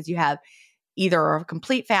powerful, because you have either a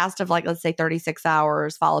complete fast of, like, let's say 36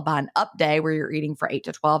 hours followed by an up day where you're eating for 8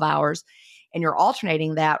 to 12 hours and you're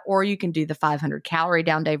alternating that, or you can do the 500 calorie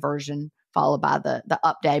down day version followed by the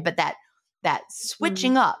up day. But that Mhm.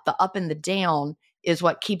 switching up, the up and the down, is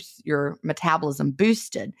what keeps your metabolism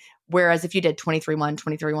boosted. Whereas if you did 23-1,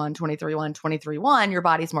 23-1, 23-1, 23-1, your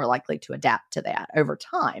body's more likely to adapt to that over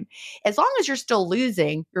time. As long as you're still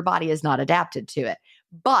losing, your body is not adapted to it.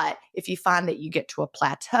 But if you find that you get to a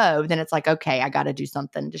plateau, then it's like, okay, I got to do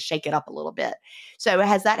something to shake it up a little bit. So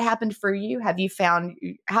has that happened for you? Have you found,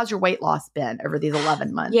 how's your weight loss been over these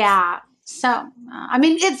 11 months? Yeah. So, I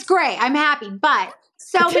mean, it's great. I'm happy, but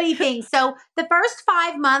so many things. So the first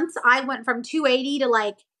 5 months, I went from 280 to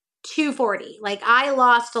like 240. Like I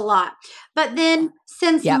lost a lot. But then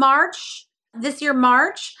since March, this year,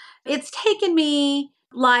 March, it's taken me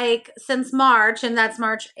like since March, and that's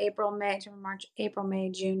March, April, May,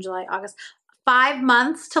 June, July, August, 5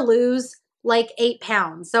 months to lose like 8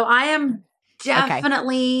 pounds. So I am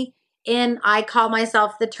definitely I call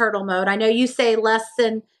myself the turtle mode. I know you say less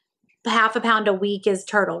than half a pound a week is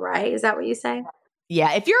turtle, right? Is that what you say?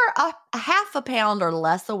 Yeah. If you're a half a pound or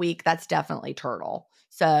less a week, that's definitely turtle.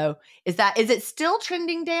 So is it still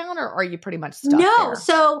trending down, or are you pretty much stuck there?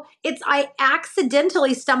 So I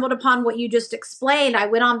accidentally stumbled upon what you just explained. I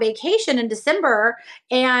went on vacation in December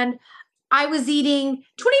and I was eating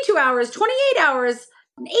 22 hours, 28 hours,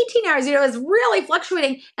 18 hours. It was really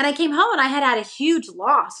fluctuating. And I came home and I had a huge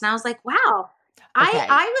loss. And I was like, wow,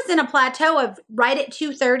 I was in a plateau of right at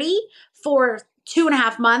 230 for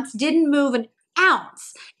 2.5 months, didn't move an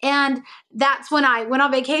ounce. And that's when I went on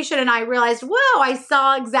vacation and I realized, whoa, I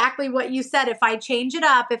saw exactly what you said. If I change it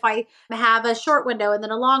up, if I have a short window and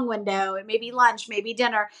then a long window and maybe lunch, maybe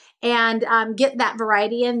dinner, and get that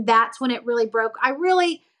variety in, that's when it really broke.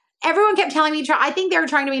 Everyone kept telling me, I think they were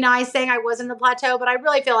trying to be nice, saying I wasn't in a plateau, but I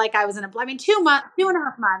really feel like I was in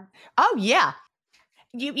 2.5 months. Oh yeah.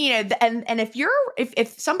 You know, and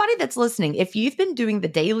if somebody that's listening, if you've been doing the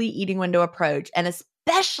daily eating window approach, and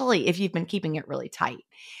especially if you've been keeping it really tight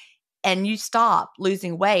and you stop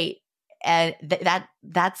losing weight, and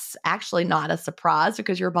that's actually not a surprise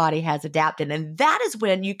because your body has adapted. And that is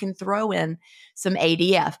when you can throw in some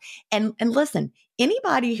ADF. And listen,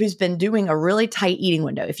 anybody who's been doing a really tight eating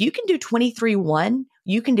window, if you can do 23-1,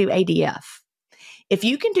 you can do ADF. If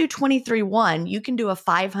you can do 23-1, you can do a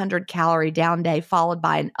 500 calorie down day followed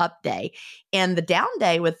by an up day. And the down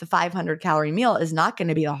day with the 500 calorie meal is not going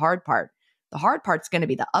to be the hard part. The hard part's going to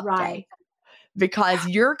be the up day. Because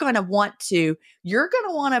you're going to want to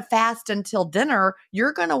fast until dinner.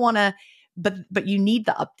 You're going to want to, but you need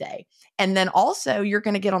the up day. And then also you're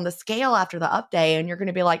going to get on the scale after the up day and you're going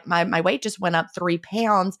to be like, my weight just went up 3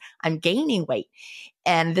 pounds. I'm gaining weight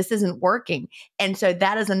and this isn't working. And so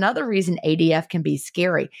that is another reason ADF can be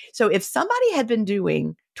scary. So if somebody had been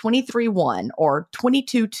doing 23-1 or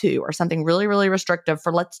 22-2 or something really, really restrictive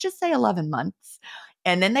for, let's just say 11 months,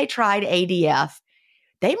 and then they tried ADF,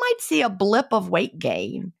 they might see a blip of weight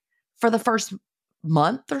gain for the first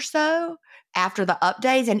month or so after the up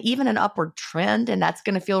days, and even an upward trend. And that's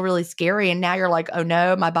going to feel really scary. And now you're like, oh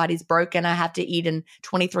no, my body's broken. I have to eat in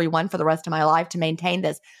 23-1 for the rest of my life to maintain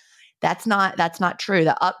this. That's not true.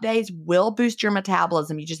 The up days will boost your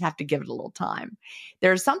metabolism. You just have to give it a little time.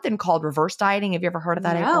 There's something called reverse dieting. Have you ever heard of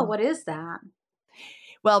that? No, April? what is that?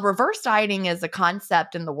 Well, reverse dieting is a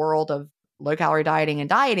concept in the world of low-calorie dieting and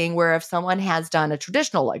dieting where if someone has done a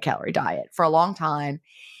traditional low-calorie diet for a long time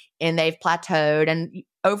and they've plateaued and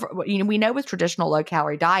we know with traditional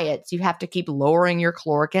low-calorie diets, you have to keep lowering your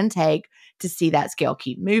caloric intake to see that scale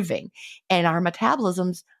keep moving. And our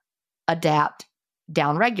metabolisms adapt,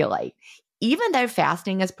 downregulate. Even though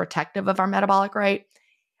fasting is protective of our metabolic rate,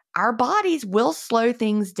 our bodies will slow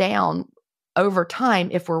things down over time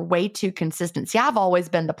if we're way too consistent. See, I've always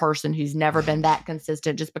been the person who's never been that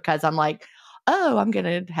consistent just because I'm like, oh, I'm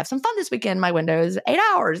going to have some fun this weekend. My window is 8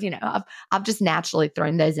 hours. I've just naturally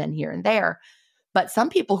thrown those in here and there. But some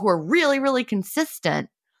people who are really, really consistent,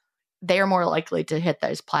 they are more likely to hit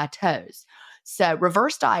those plateaus. So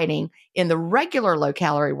reverse dieting in the regular low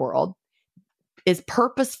calorie world is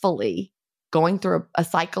purposefully going through a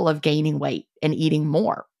cycle of gaining weight and eating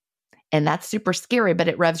more. And that's super scary, but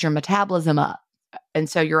it revs your metabolism up. And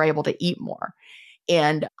so you're able to eat more.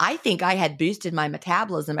 And I think I had boosted my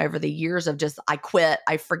metabolism over the years of just, I quit,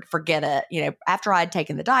 I forget it. After I'd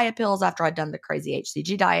taken the diet pills, after I'd done the crazy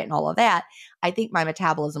HCG diet and all of that, I think my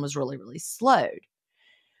metabolism was really, really slowed.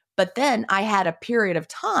 But then I had a period of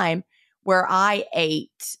time where I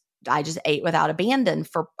just ate without abandon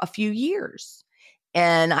for a few years.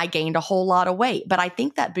 And I gained a whole lot of weight. But I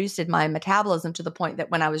think that boosted my metabolism to the point that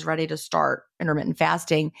when I was ready to start intermittent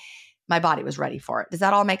fasting, my body was ready for it. Does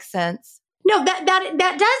that all make sense? No, that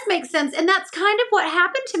does make sense. And that's kind of what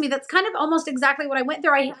happened to me. That's kind of almost exactly what I went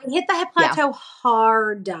through. I hit the plateau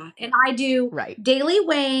hard. And I do Right. daily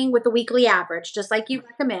weighing with the weekly average, just like you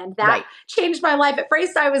recommend. That Right. changed my life. At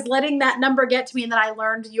first, I was letting that number get to me, and then I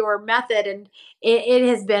learned your method, and it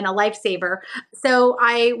has been a lifesaver. So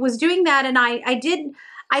I was doing that, and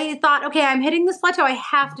I thought, okay, I'm hitting this plateau. I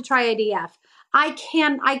have to try ADF. I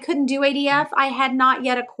couldn't do ADF. I had not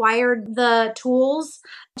yet acquired the tools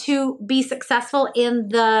to be successful in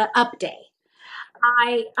the up day.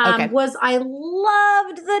 I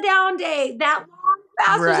loved the down day. That long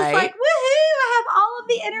fast was just like, Right. woohoo, I have all of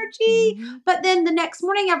the energy. Mm-hmm. But then the next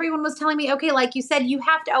morning, everyone was telling me, okay, like you said, you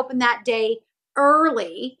have to open that day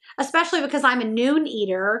early, especially because I'm a noon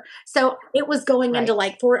eater. So it was going into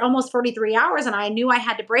like almost 43 hours, and I knew I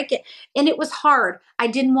had to break it. And it was hard. I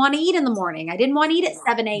didn't want to eat in the morning. I didn't want to eat at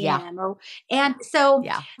 7 a.m. And so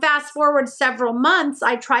fast forward several months,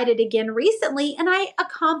 I tried it again recently, and I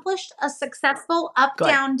accomplished a successful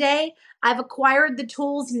up-down day. I've acquired the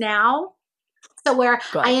tools now. So where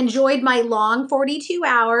I enjoyed my long 42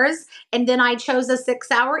 hours, and then I chose a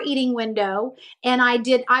 6-hour eating window, and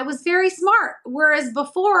I was very smart. Whereas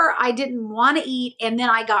before I didn't want to eat, and then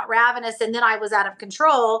I got ravenous, and then I was out of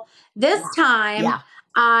control. This time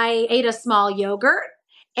I ate a small yogurt,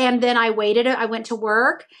 and then I waited. I went to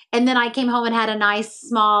work, and then I came home and had a nice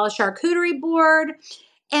small charcuterie board.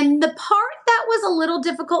 And the part that was a little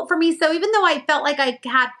difficult for me, so even though I felt like I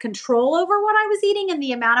had control over what I was eating and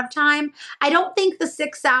the amount of time, I don't think the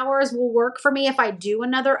 6 hours will work for me if I do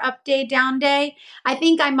another up day, down day. I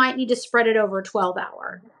think I might need to spread it over 12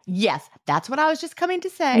 hours. Yes, that's what I was just coming to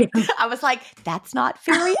say. I was like, that's not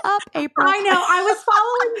very up, April. I know. I was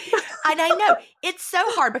following. And I know. It's so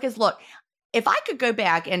hard because, look, if I could go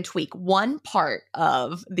back and tweak one part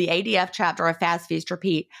of the ADF chapter of Fast Feast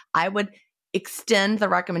Repeat, I would extend the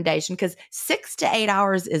recommendation because 6 to 8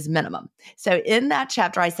 hours is minimum. So in that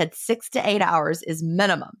chapter, I said 6 to 8 hours is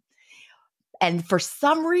minimum. And for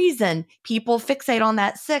some reason, people fixate on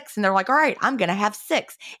that 6 and they're like, all right, I'm going to have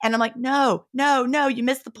 6. And I'm like, no, you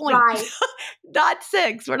missed the point. Right. Not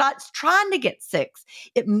 6. We're not trying to get 6.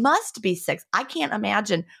 It must be 6. I can't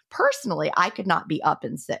imagine personally, I could not be up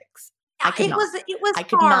in 6. It was I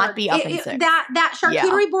could hard. not be up in 6. That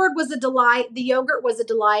charcuterie board was a delight. The yogurt was a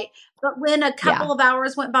delight. But when a couple of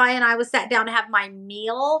hours went by and I was sat down to have my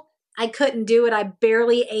meal, I couldn't do it. I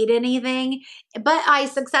barely ate anything. But I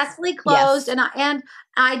successfully closed, and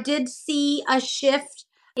I did see a shift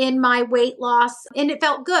in my weight loss, and it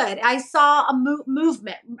felt good. I saw a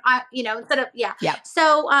movement. Instead of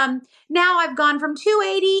So now I've gone from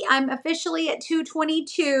 280. I'm officially at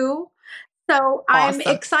 222. So I'm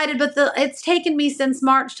excited, but it's taken me since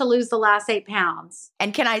March to lose the last 8 pounds.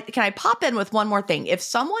 And can I pop in with one more thing? If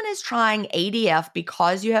someone is trying ADF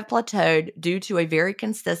because you have plateaued due to a very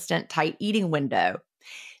consistent tight eating window,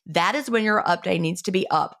 that is when your up day needs to be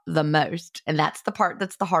up the most. And that's the part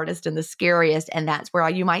that's the hardest and the scariest. And that's where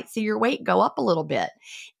you might see your weight go up a little bit.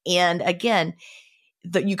 And again,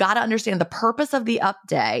 you got to understand the purpose of the up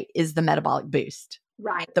day is the metabolic boost.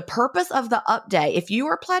 Right. The purpose of the up day, if you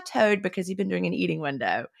are plateaued because you've been doing an eating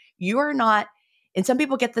window, you are not, and some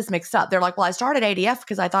people get this mixed up. They're like, well, I started ADF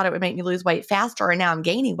because I thought it would make me lose weight faster, and now I'm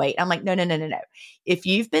gaining weight. I'm like, no. If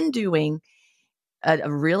you've been doing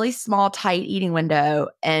a really small, tight eating window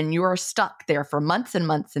and you are stuck there for months and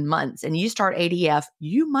months and months, and you start ADF,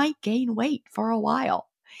 you might gain weight for a while.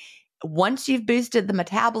 Once you've boosted the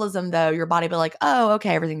metabolism, though, your body will be like, oh,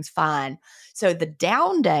 okay, everything's fine. So the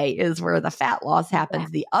down day is where the fat loss happens.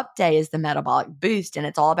 The up day is the metabolic boost, and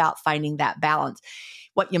it's all about finding that balance.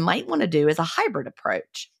 What you might want to do is a hybrid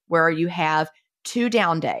approach where you have 2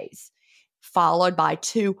 down days followed by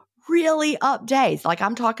 2 really up days. Like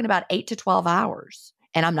I'm talking about 8 to 12 hours.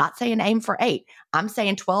 And I'm not saying aim for 8. I'm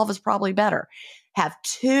saying 12 is probably better. Have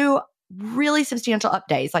 2 really substantial up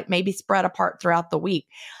days, like maybe spread apart throughout the week.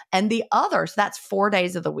 And the other, so that's 4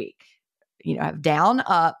 days of the week. Have down,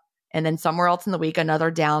 up, and then somewhere else in the week,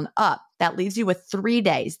 another down, up. That leaves you with 3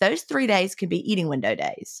 days. Those 3 days can be eating window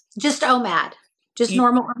days. Just OMAD. Just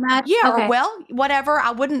normal OMAD? Yeah, okay. Well, whatever.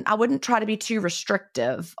 I wouldn't try to be too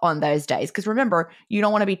restrictive on those days because remember, you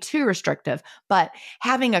don't want to be too restrictive, but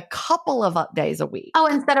having a couple of up days a week. Oh,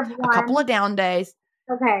 instead of one. A couple of down days.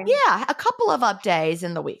 Okay. Yeah, a couple of up days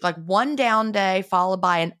in the week, like 1 down day followed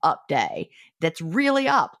by an up day that's really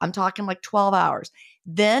up. I'm talking like 12 hours.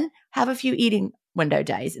 Then have a few eating window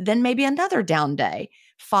days. Then maybe another down day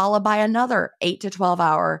followed by another 8 to 12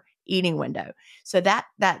 hour eating window. So that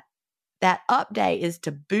up day is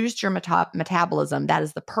to boost your metabolism. That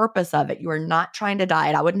is the purpose of it. You are not trying to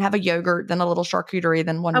diet. I wouldn't have a yogurt, then a little charcuterie,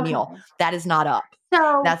 then one meal. That is not up.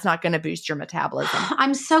 So That's not going to boost your metabolism.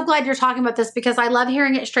 I'm so glad you're talking about this because I love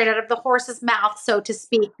hearing it straight out of the horse's mouth, so to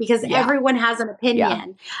speak, because Yeah. everyone has an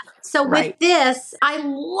opinion. So Right. with this, I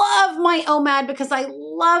love my OMAD because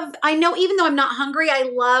I know even though I'm not hungry, I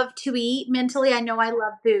love to eat mentally. I know I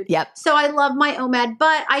love food. Yep. So I love my OMAD,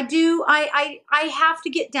 but I have to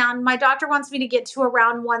get down. My doctor wants me to get to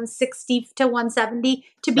around 160 to 170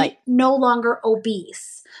 to be Right. no longer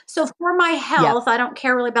obese. So for my health, I don't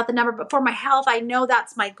care really about the number, but for my health, I know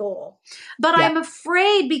that's my goal. But I'm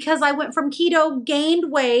afraid because I went from keto,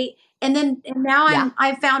 gained weight, and now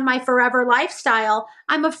I've found my forever lifestyle.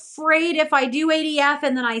 I'm afraid if I do ADF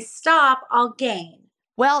and then I stop, I'll gain.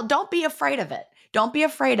 Well, don't be afraid of it. Don't be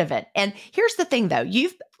afraid of it. And here's the thing though,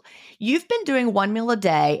 you've been doing one meal a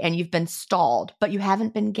day and you've been stalled, but you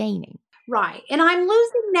haven't been gaining. Right. And I'm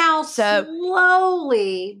losing now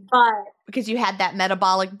slowly, but because you had that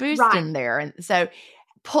metabolic boost Right. in there. And so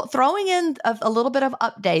throwing in a little bit of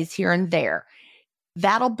up days here and there,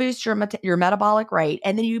 that'll boost your metabolic rate.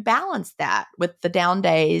 And then you balance that with the down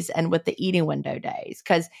days and with the eating window days.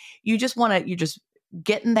 Cause you just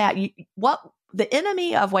getting that, what the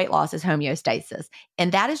enemy of weight loss is homeostasis.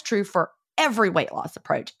 And that is true for every weight loss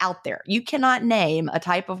approach out there. You cannot name a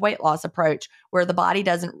type of weight loss approach where the body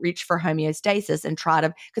doesn't reach for homeostasis and try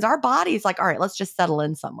to, because our body is like, all right, let's just settle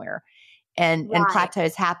in somewhere. And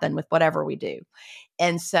plateaus happen with whatever we do.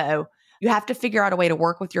 And so you have to figure out a way to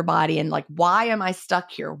work with your body and like, why am I stuck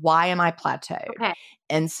here? Why am I plateaued? Okay.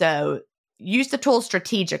 And so use the tools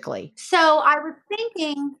strategically. So I was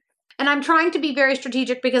thinking, and I'm trying to be very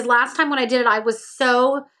strategic because last time when I did it, I was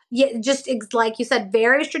so like you said,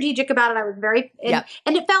 very strategic about it. I was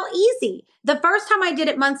and it felt easy. The first time I did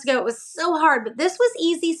it months ago, it was so hard, but this was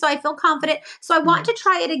easy. So I feel confident. So I want to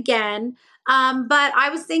try it again. But I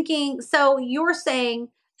was thinking, so you're saying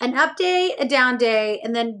an up day, a down day,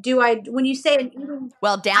 and then when you say an eating,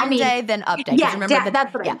 day, then up day. Yeah, remember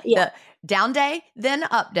that's what I mean. Yeah. The down day, then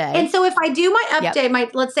up day. And so if I do my up day,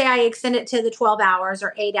 let's say I extend it to the 12 hours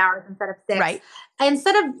or 8 hours instead of 6. Right.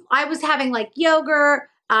 Instead of, I was having like yogurt,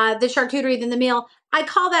 the charcuterie, then the meal. I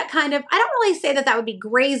call that kind of, I don't really say that would be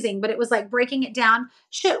grazing, but it was like breaking it down.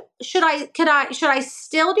 Should I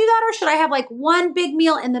still do that? Or should I have like one big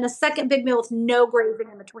meal and then a second big meal with no grazing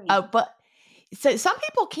in between? Oh, but so some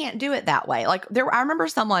people can't do it that way. Like I remember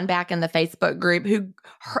someone back in the Facebook group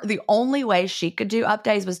the only way she could do up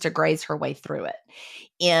days was to graze her way through it.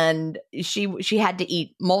 And she had to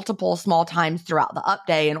eat multiple small times throughout the up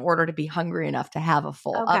day in order to be hungry enough to have a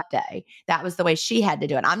full up day. That was the way she had to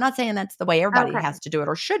do it. I'm not saying that's the way everybody has to do it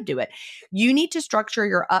or should do it. You need to structure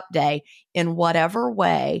your up day in whatever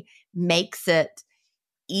way makes it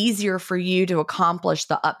easier for you to accomplish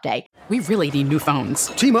the up day. We really need new phones.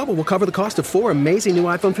 T-Mobile will cover the cost of 4 amazing new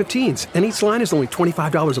iPhone 15s, and each line is only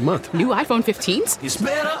 $25 a month. New iPhone 15s? It's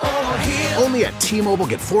better over here. Only at T-Mobile,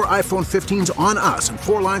 get 4 iPhone 15s on us and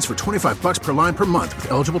 4 lines for $25 per line per month with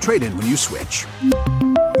eligible trade-in when you switch.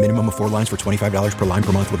 Minimum of 4 lines for $25 per line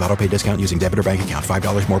per month with auto-pay discount using debit or bank account.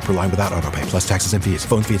 $5 more per line without auto-pay, plus taxes and fees.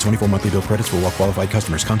 Phone fee at 24 monthly bill credits for well-qualified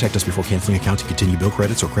customers. Contact us before canceling account to continue bill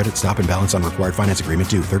credits or credit stop and balance on required finance agreement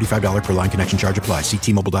due. $35 per line connection charge applies. See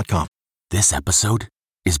T-Mobile.com. This episode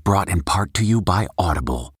is brought in part to you by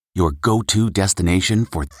Audible, your go-to destination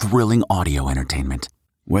for thrilling audio entertainment.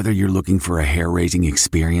 Whether you're looking for a hair-raising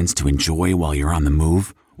experience to enjoy while you're on the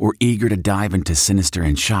move or eager to dive into sinister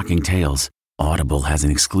and shocking tales, Audible has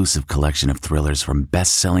an exclusive collection of thrillers from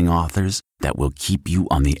best-selling authors that will keep you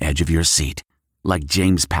on the edge of your seat. Like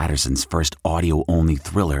James Patterson's first audio-only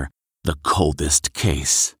thriller, The Coldest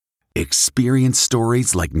Case. Experience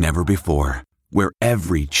stories like never before, where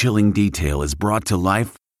every chilling detail is brought to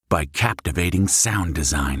life by captivating sound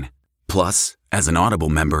design. Plus, as an Audible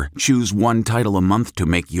member, choose one title a month to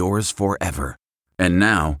make yours forever. And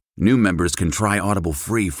now, new members can try Audible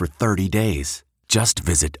free for 30 days. Just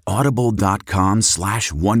visit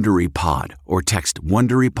audible.com/WonderyPod or text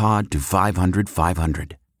WonderyPod to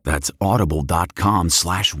 500-500. That's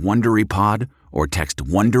audible.com/WonderyPod or text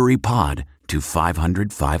WonderyPod to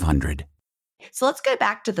 500-500. So let's go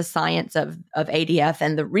back to the science of ADF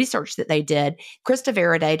and the research that they did. Krista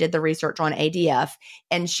Varaday did the research on ADF,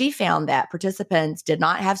 and she found that participants did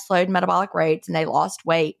not have slowed metabolic rates and they lost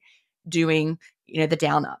weight doing the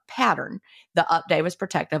down up pattern. The up day was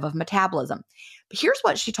protective of metabolism. But here's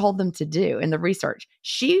what she told them to do in the research.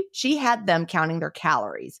 She had them counting their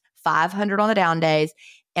calories, 500 on the down days,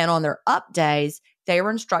 and on their up days, they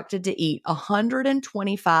were instructed to eat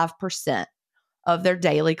 125% of their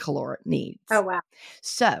daily caloric needs. Oh, wow.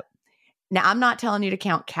 So Now, I'm not telling you to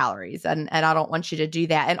count calories, and I don't want you to do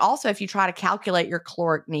that. And also, if you try to calculate your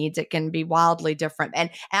caloric needs, it can be wildly different. And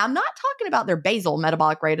I'm not talking about their basal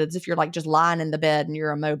metabolic rate as if you're like just lying in the bed and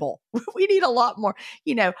you're immobile. We need a lot more.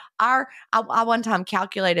 I one time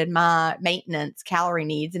calculated my maintenance calorie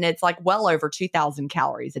needs, and it's like well over 2,000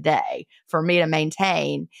 calories a day for me to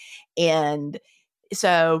maintain. And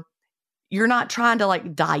so you're not trying to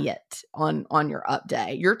like diet on your up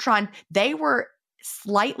day. They were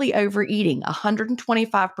slightly overeating.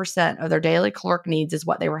 125% of their daily caloric needs is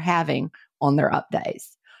what they were having on their up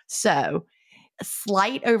days. So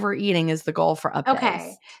slight overeating is the goal for up days.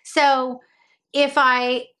 Okay. So if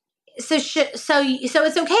so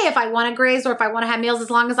it's okay if I want to graze or if I want to have meals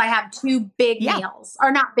as long as I have 2 big meals,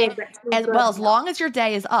 or not big, but as long as your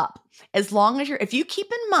day is up. As long as if you keep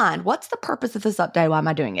in mind, what's the purpose of this up day? Why am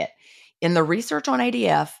I doing it? In the research on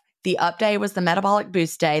ADF, the up day was the metabolic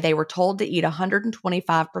boost day. They were told to eat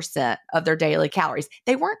 125% of their daily calories.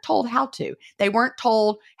 They weren't told how to. They weren't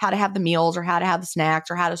told how to have the meals or how to have the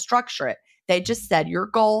snacks or how to structure it. They just said your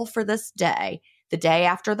goal for this day, the day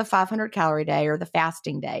after the 500 calorie day or the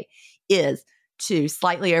fasting day, is to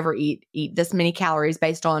slightly overeat, eat this many calories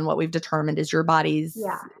based on what we've determined is your body's,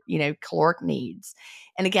 caloric needs.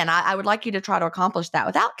 And again, I would like you to try to accomplish that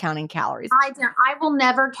without counting calories. I will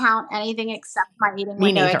never count anything except my eating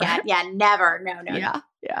window again. Yeah, never. No.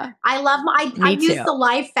 Yeah. I love I use the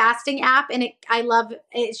Life Fasting app, and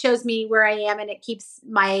it shows me where I am and it keeps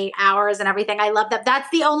my hours and everything. I love that. That's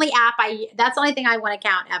the only that's the only thing I want to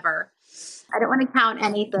count ever. I don't want to count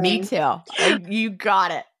anything. Me too. You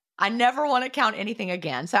got it. I never want to count anything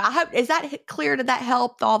again. So I hope, is that clear? Did that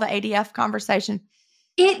help all the ADF conversation?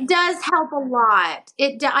 It does help a lot.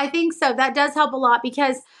 I think so. That does help a lot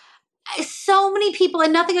because so many people,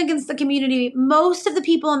 and nothing against the community, most of the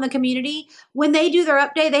people in the community, when they do their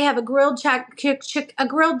up day, they have a grilled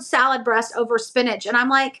salad breast over spinach. And I'm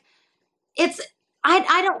like,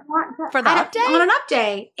 I don't want that. For the up day? On an up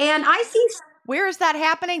day. And I see. Where is that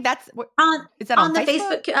happening? Is that on the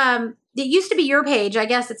Facebook? It used to be your page. I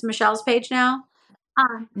guess it's Michelle's page now.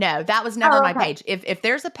 No, that was never my page. If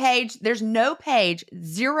there's a page, there's no page,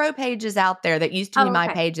 0 pages out there that used to be my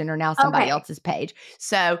page and are now somebody else's page.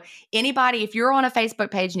 So anybody, if you're on a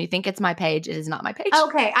Facebook page and you think it's my page, it is not my page.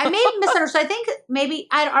 Okay. I may have misunderstood. I think maybe,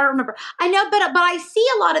 I don't remember. I know, but I see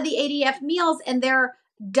a lot of the ADF meals and they're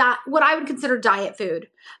what I would consider diet food.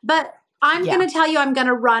 But I'm going to tell you, I'm going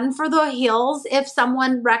to run for the hills if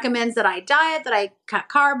someone recommends that I diet, that I cut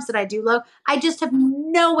carbs, that I do low. I just have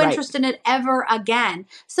no interest in it ever again.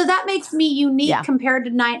 So that makes me unique compared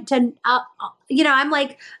to I'm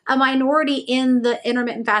like a minority in the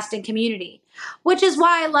intermittent fasting community, which is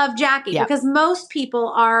why I love Jackie, because most people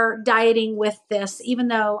are dieting with this, even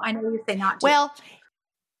though I know you say not to. Well,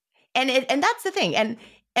 and that's the thing. And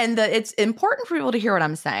it's important for people to hear what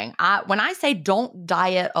I'm saying. When I say don't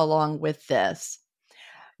diet along with this,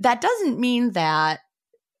 that doesn't mean that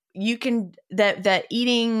you can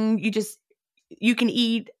you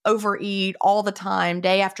can overeat all the time,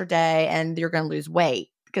 day after day, and you're going to lose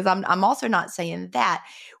weight. Because I'm also not saying that.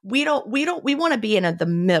 We want to be in the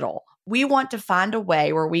middle. We want to find a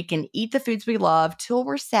way where we can eat the foods we love till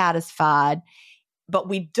we're satisfied, but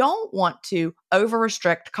we don't want to over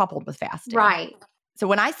restrict coupled with fasting. Right. So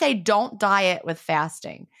when I say don't diet with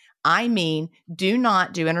fasting, I mean do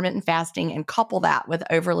not do intermittent fasting and couple that with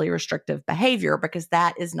overly restrictive behavior, because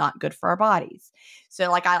that is not good for our bodies. So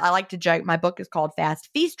like I like to joke, my book is called Fast,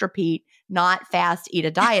 Feast, Repeat, not Fast, Eat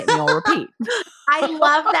a Diet Meal, Repeat. I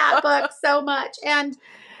love that book so much. And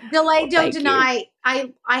Delay, Don't Deny, I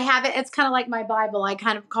have it. It's kind of like my Bible. I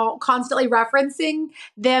kind of constantly referencing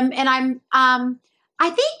them. And I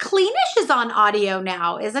think Cleanish is on audio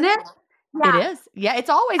now, isn't it? Yeah. It is. Yeah, it's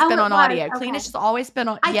always been on audio. Okay. Cleanish has always been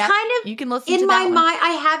on. You can listen to that. In my mind,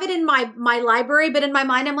 I have it in my library, but in my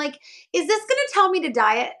mind, I'm like, is this going to tell me to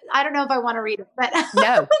diet? I don't know if I want to read it, but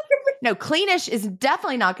no. Cleanish is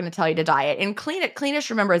definitely not going to tell you to diet. And Cleanish,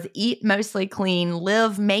 remember, is eat mostly clean,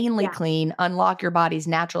 live mainly clean, unlock your body's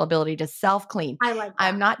natural ability to self-clean. I like that.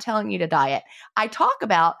 I'm not telling you to diet. I talk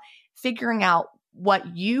about figuring out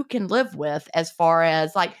what you can live with as far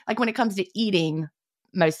as like when it comes to eating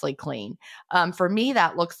mostly clean. For me,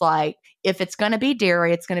 that looks like if it's going to be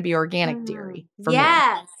dairy, it's going to be organic dairy for me.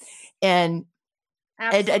 And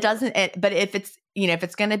it doesn't, but if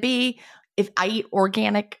it's going to be, if I eat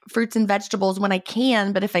organic fruits and vegetables when I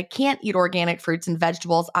can, but if I can't eat organic fruits and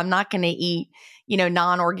vegetables, I'm not going to eat,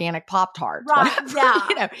 non-organic Pop-Tarts. Right.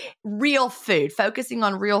 Yeah. Real food, focusing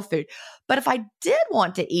on real food. But if I did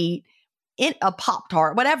want to eat in a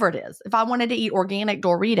Pop-Tart, whatever it is. If I wanted to eat organic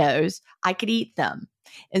Doritos, I could eat them.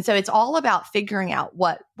 And so it's all about figuring out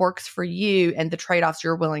what works for you and the trade-offs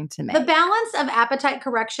you're willing to make. The balance of appetite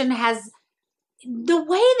correction has the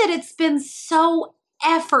way that it's been so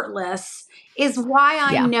effortless is why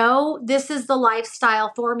I know this is the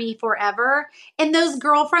lifestyle for me forever. And those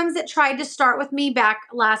girlfriends that tried to start with me back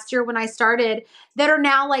last year when I started that are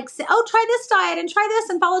now like, oh, try this diet and try this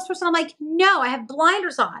and follow this person. I'm like, no, I have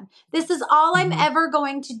blinders on. This is all I'm ever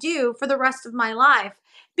going to do for the rest of my life.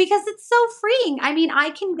 Because it's so freeing. I mean, I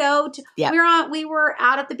can go to, we were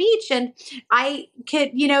out at the beach and I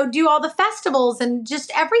could, do all the festivals and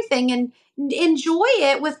just everything and enjoy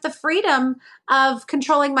it with the freedom of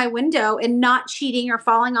controlling my window and not cheating or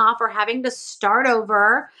falling off or having to start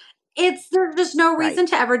over. There's just no reason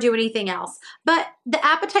to ever do anything else. But the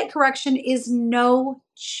appetite correction is no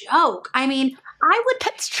joke. I mean, I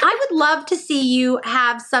would love to see you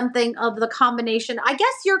have something of the combination. I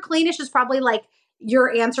guess your cleanish is probably like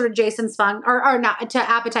your answer to Jason's Fung or not to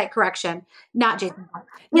appetite correction, not Jason Fung.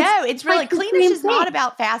 No, it's really like cleanish is not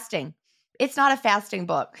about fasting. It's not a fasting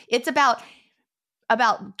book. It's about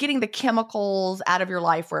getting the chemicals out of your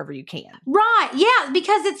life wherever you can. Right. Yeah,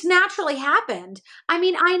 because it's naturally happened. I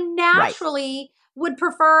mean, I naturally would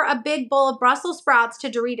prefer a big bowl of Brussels sprouts to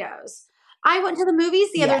Doritos. I went to the movies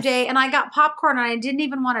the other day and I got popcorn and I didn't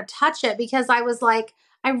even want to touch it because I was like,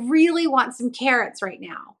 I really want some carrots right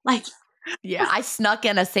now. Like, yeah, I snuck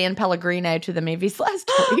in a San Pellegrino to the movies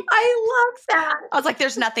last week. I love that. I was like,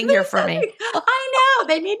 there's nothing here for me. I know.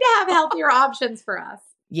 They need to have healthier options for us.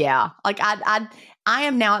 Yeah. Like I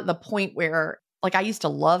am now at the point where like I used to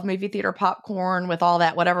love movie theater popcorn with all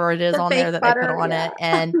that, whatever it is on there that butter, they put on it.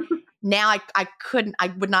 And now I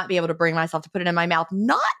would not be able to bring myself to put it in my mouth,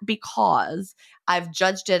 not because I've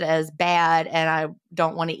judged it as bad and I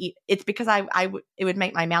don't want to eat. It's because it would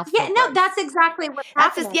make my mouth feel gross. That's exactly what's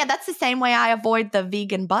happening. That's the same way I avoid the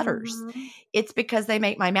vegan butters. It's because they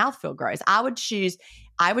make my mouth feel gross. I would choose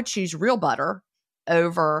real butter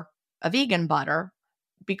over a vegan butter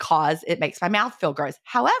because it makes my mouth feel gross.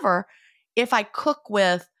 However, if I cook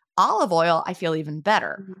with olive oil, I feel even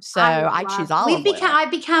better. So I choose olive oil.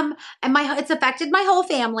 I've become, and it's affected my whole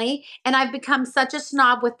family, and I've become such a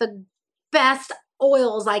snob with the best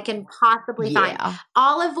oils I can possibly find.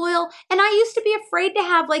 Olive oil. And I used to be afraid to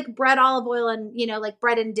have like bread olive oil and, like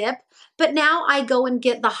bread and dip. But now I go and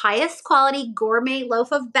get the highest quality gourmet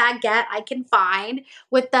loaf of baguette I can find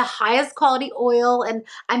with the highest quality oil. And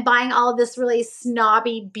I'm buying all of this really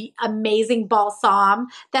snobby, amazing balsam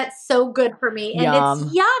that's so good for me. And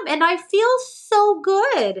it's yum. And I feel so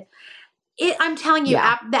good. I'm telling you,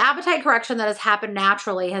 the appetite correction that has happened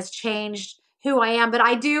naturally has changed who I am. But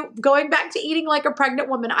going back to eating like a pregnant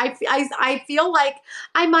woman, I feel like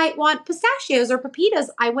I might want pistachios or pepitas.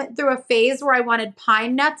 I went through a phase where I wanted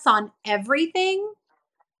pine nuts on everything.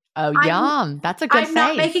 Oh, yum. That's a good phase. I'm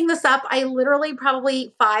not making this up. I literally probably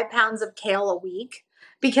eat 5 pounds of kale a week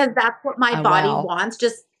because that's what my body wants.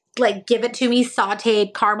 Just like give it to me,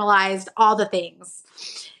 sauteed, caramelized, all the things.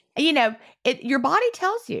 Your body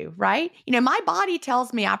tells you, right? My body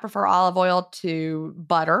tells me I prefer olive oil to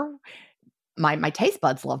butter. My taste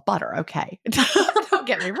buds love butter. Okay. Don't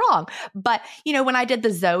get me wrong. But, when I did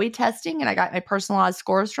the Zoe testing and I got my personalized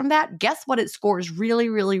scores from that, guess what? It scores really,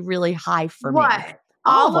 really, really high for me.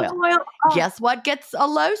 Olive oil. Oh. Guess what gets a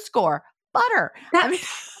low score? Butter.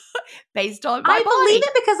 Based on my body. I believe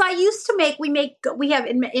it because I used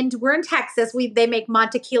to we're in Texas. They make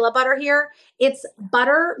Montequilla butter here. It's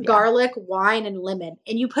butter, garlic, wine, and lemon.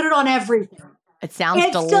 And you put it on everything. It sounds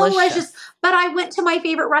delicious. But I went to my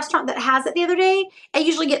favorite restaurant that has it the other day. I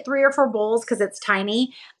usually get 3 or 4 bowls because it's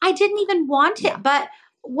tiny. I didn't even want it, but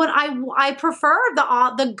what I prefer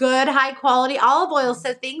the good, high quality olive oil.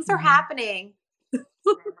 So things are happening.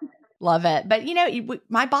 Love it. But,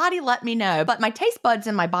 my body let me know. But my taste buds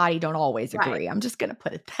and my body don't always agree. I'm just going to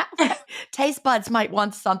put it that way. Taste buds might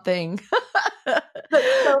want something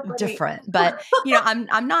so different. But,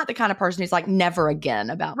 I'm not the kind of person who's like never again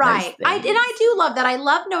about those things. I do love that. I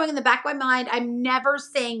love knowing in the back of my mind, I'm never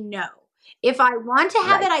saying no. If I want to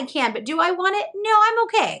have it, I can. But do I want it? No, I'm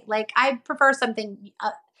okay. Like I prefer something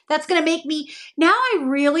that's going to make me. Now I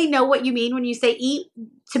really know what you mean when you say eat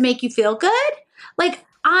to make you feel good. Like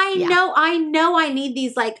I know I need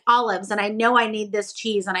these like olives and I know I need this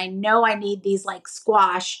cheese and I know I need these like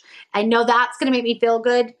squash. I know that's going to make me feel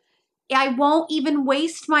good. I won't even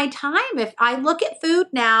waste my time if I look at food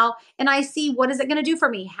now and I see what is it going to do for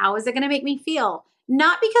me? How is it going to make me feel?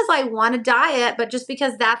 Not because I want to diet, but just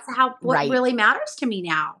because that's what really matters to me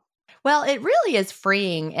now. Well, it really is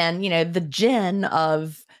freeing. And, the Jen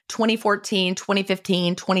of 2014,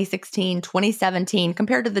 2015, 2016, 2017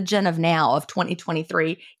 compared to the Jen of now of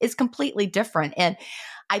 2023 is completely different. And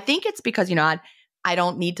I think it's because, I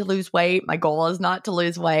don't need to lose weight. My goal is not to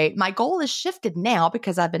lose weight. My goal is shifted now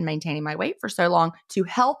because I've been maintaining my weight for so long to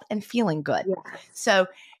health and feeling good. Yes. So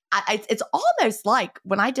it's almost like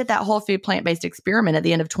when I did that whole food plant-based experiment at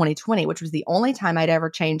the end of 2020, which was the only time I'd ever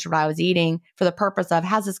changed what I was eating for the purpose of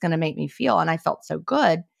how's this going to make me feel? And I felt so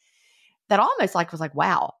good that almost was like,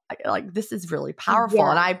 wow, like this is really powerful.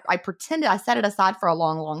 Yeah. And I pretended, I set it aside for a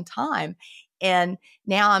long, long time. And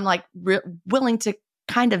now I'm like willing to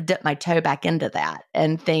kind of dip my toe back into that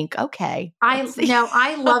and think, okay. I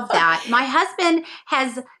love that. My husband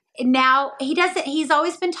he's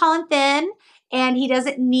always been tall and thin and he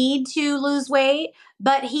doesn't need to lose weight,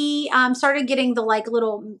 but he started getting the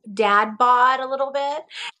little dad bod a little bit.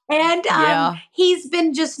 And he's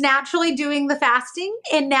been just naturally doing the fasting.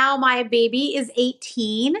 And now my baby is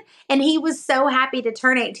 18 and he was so happy to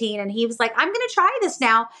turn 18. And he was like, I'm going to try this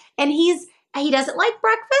now. And he doesn't like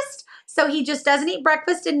breakfast. So he just doesn't eat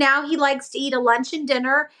breakfast. And now he likes to eat a lunch and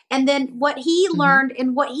dinner. And then what he learned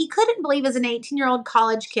and what he couldn't believe as an 18-year-old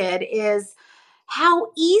college kid is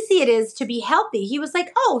how easy it is to be healthy. He was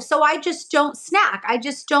like, oh, so I just don't snack. I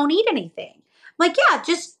just don't eat anything. I'm like, yeah,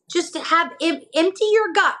 just have empty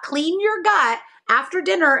your gut, clean your gut after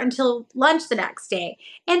dinner until lunch the next day.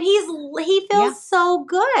 And he feels so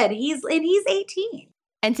good. He's 18.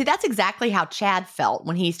 And see, that's exactly how Chad felt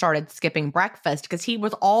when he started skipping breakfast because he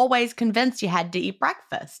was always convinced you had to eat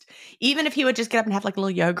breakfast, even if he would just get up and have like a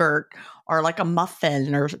little yogurt or like a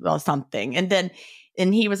muffin or something.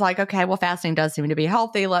 And he was like, okay, well, fasting does seem to be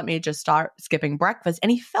healthy. Let me just start skipping breakfast.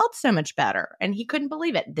 And he felt so much better. And he couldn't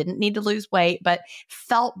believe it. Didn't need to lose weight, but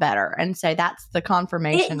felt better. And so that's the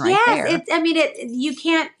confirmation there. You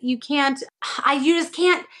just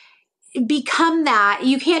can't become that.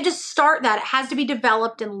 You can't just start that. It has to be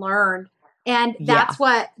developed and learned. And that's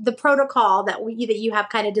what the protocol that you have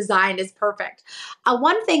kind of designed is perfect.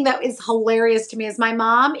 One thing that is hilarious to me is my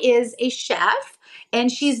mom is a chef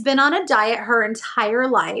and she's been on a diet her entire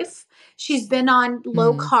life. She's been on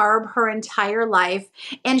low carb her entire life.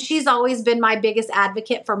 And she's always been my biggest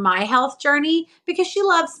advocate for my health journey because she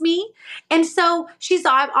loves me. And so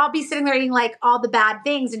I'll be sitting there eating like all the bad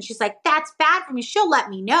things. And she's like, that's bad for me. She'll let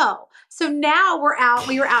me know. So now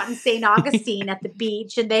we were out in St. Augustine at the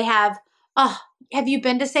beach and they have you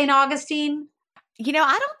been to St. Augustine?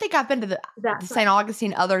 I don't think I've been to the St.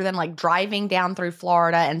 Augustine other than like driving down through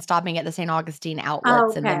Florida and stopping at the St. Augustine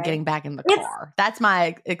outlets and then getting back in the car. That's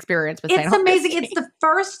my experience with St. Augustine. It's amazing. It's the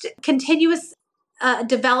first continuous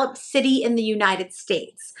developed city in the United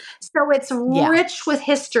States. So it's rich with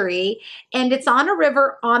history and it's on a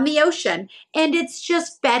river on the ocean and it's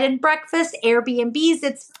just bed and breakfast, Airbnbs.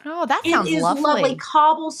 That sounds lovely.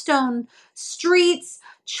 Cobblestone streets,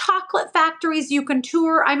 chocolate factories you can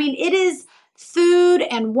tour. I mean, it is food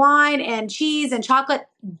and wine and cheese and chocolate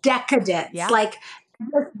decadence. Yeah.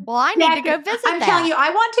 Well, I need to go visit I'm telling you,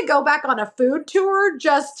 I want to go back on a food tour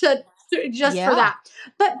just for that.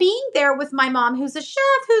 But being there with my mom, who's a chef,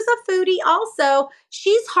 who's a foodie also,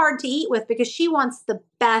 she's hard to eat with because she wants the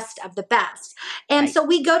best of the best. And so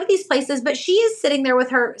we go to these places, but she is sitting there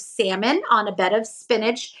with her salmon on a bed of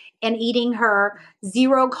spinach and eating her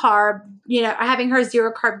zero carb, having her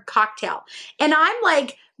zero carb cocktail. And I'm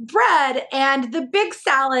like, bread and the big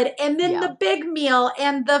salad and then the big meal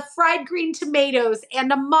and the fried green tomatoes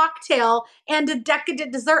and a mocktail and a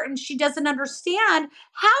decadent dessert. And she doesn't understand,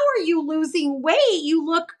 how are you losing weight? You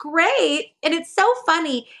look great. And it's so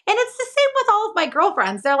funny. And it's the same with all of my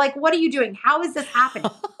girlfriends. They're like, what are you doing? How is this happening?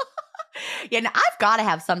 And I've got to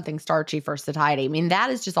have something starchy for satiety. I mean, that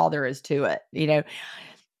is just all there is to it.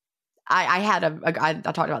 I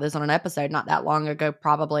talked about this on an episode not that long ago,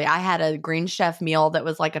 probably. I had a Green Chef meal that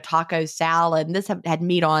was like a taco salad, and this had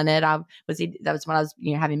meat on it. That was when I was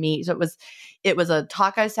having meat. So it was a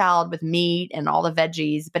taco salad with meat and all the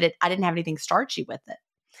veggies, but I didn't have anything starchy with it.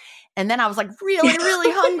 And then I was like really,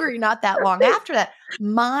 really hungry not that long after that.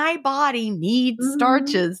 My body needs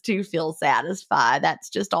starches to feel satisfied. That's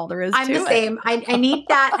just all there is to it. I'm the same. I need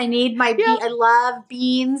that. I need my I love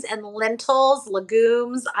beans and lentils,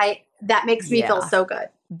 legumes. That makes me feel so good.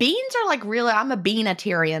 Beans are like really, I'm a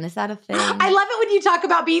beanatarian. Is that a thing? I love it when you talk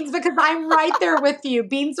about beans because I'm right there with you.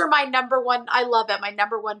 Beans are my number one. I love it. My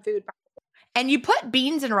number one food. And you put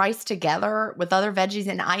beans and rice together with other veggies,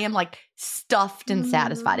 and I am like stuffed and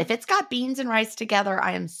satisfied. If it's got beans and rice together,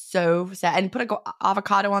 I am so sad. And put an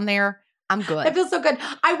avocado on there, I'm good. It feels so good.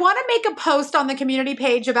 I want to make a post on the community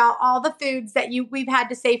page about all the foods that we've had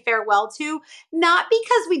to say farewell to, not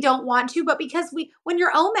because we don't want to, but because when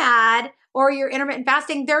you're OMAD or you're intermittent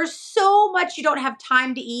fasting, there's so much you don't have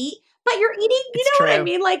time to eat, but you're eating, what I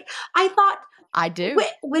mean? Like I thought. I do.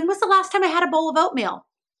 When was the last time I had a bowl of oatmeal?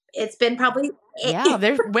 It's been probably. Yeah.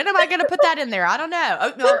 When am I going to put that in there? I don't know.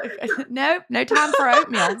 Oatmeal. No time for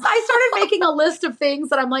oatmeal. I started making a list of things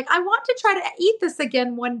that I'm like, I want to try to eat this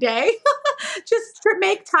again one day, just to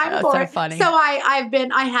make time for so it. Funny. So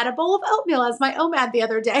I had a bowl of oatmeal as my OMAD the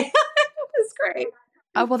other day. It was great.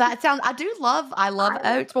 Oh, well, I love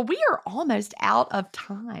oats. Well, we are almost out of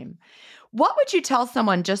time. What would you tell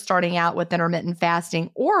someone just starting out with intermittent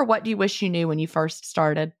fasting, or what do you wish you knew when you first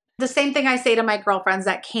started? The same thing I say to my girlfriends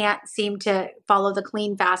that can't seem to follow the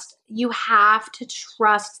clean fast. You have to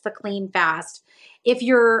trust the clean fast. If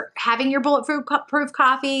you're having your bulletproof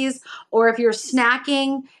coffees, or if you're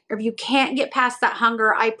snacking, or if you can't get past that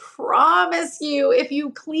hunger, I promise you, if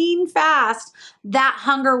you clean fast, that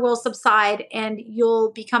hunger will subside and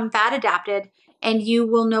you'll become fat adapted and you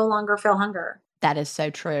will no longer feel hunger. That is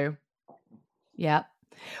so true. Yep.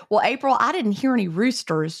 Well, April, I didn't hear any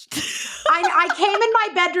roosters. I came in my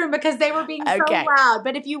bedroom because they were being so loud.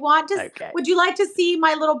 But if you want to, would you like to see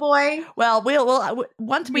my little boy? Well, we'll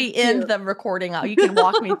once we end the recording, you can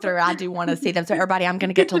walk me through. I do want to see them. So everybody, I'm going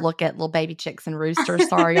to get to look at little baby chicks and roosters.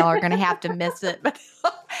 Sorry, y'all are going to have to miss it. But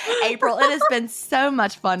April, it has been so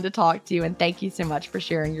much fun to talk to you. And thank you so much for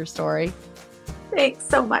sharing your story. Thanks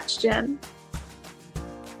so much, Jen.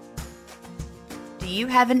 Do you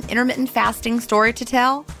have an intermittent fasting story to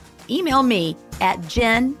tell? Email me at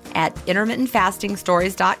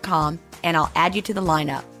jen@intermittentfastingstories.com and I'll add you to the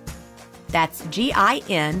lineup. That's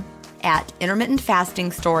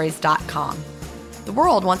GIN@intermittentfastingstories.com. The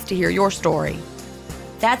world wants to hear your story.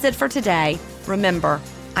 That's it for today. Remember,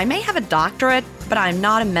 I may have a doctorate, but I'm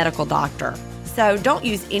not a medical doctor. So don't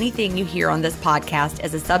use anything you hear on this podcast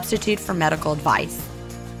as a substitute for medical advice.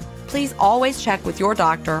 Please always check with your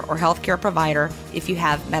doctor or healthcare provider if you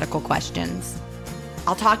have medical questions.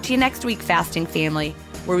 I'll talk to you next week, Fasting Family,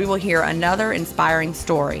 where we will hear another inspiring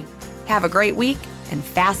story. Have a great week and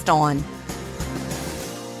fast on.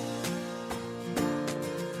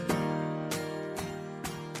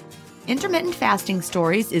 Intermittent Fasting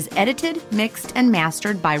Stories is edited, mixed, and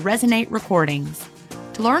mastered by Resonate Recordings.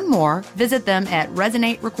 To learn more, visit them at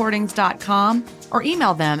resonaterecordings.com or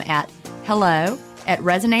email them at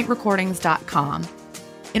hello@resonaterecordings.com.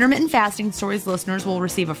 Intermittent Fasting Stories listeners will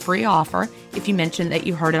receive a free offer if you mention that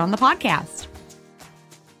you heard it on the podcast.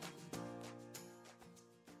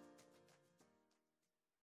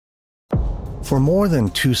 For more than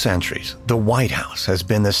 2 centuries, the White House has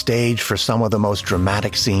been the stage for some of the most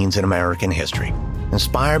dramatic scenes in American history.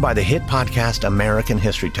 Inspired by the hit podcast American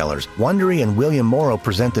History Tellers, Wondery and William Morrow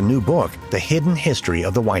present the new book, The Hidden History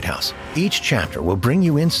of the White House. Each chapter will bring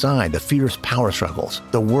you inside the fierce power struggles,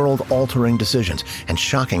 the world-altering decisions, and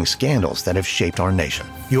shocking scandals that have shaped our nation.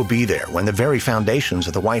 You'll be there when the very foundations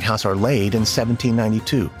of the White House are laid in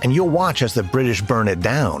 1792, and you'll watch as the British burn it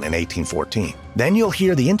down in 1814. Then you'll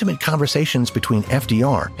hear the intimate conversations between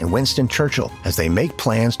FDR and Winston Churchill as they make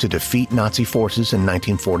plans to defeat Nazi forces in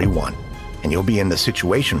 1941. And you'll be in the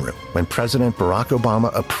Situation Room when President Barack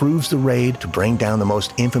Obama approves the raid to bring down the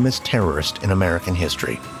most infamous terrorist in American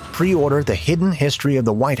history. Pre-order The Hidden History of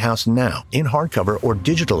the White House now in hardcover or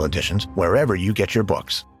digital editions wherever you get your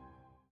books.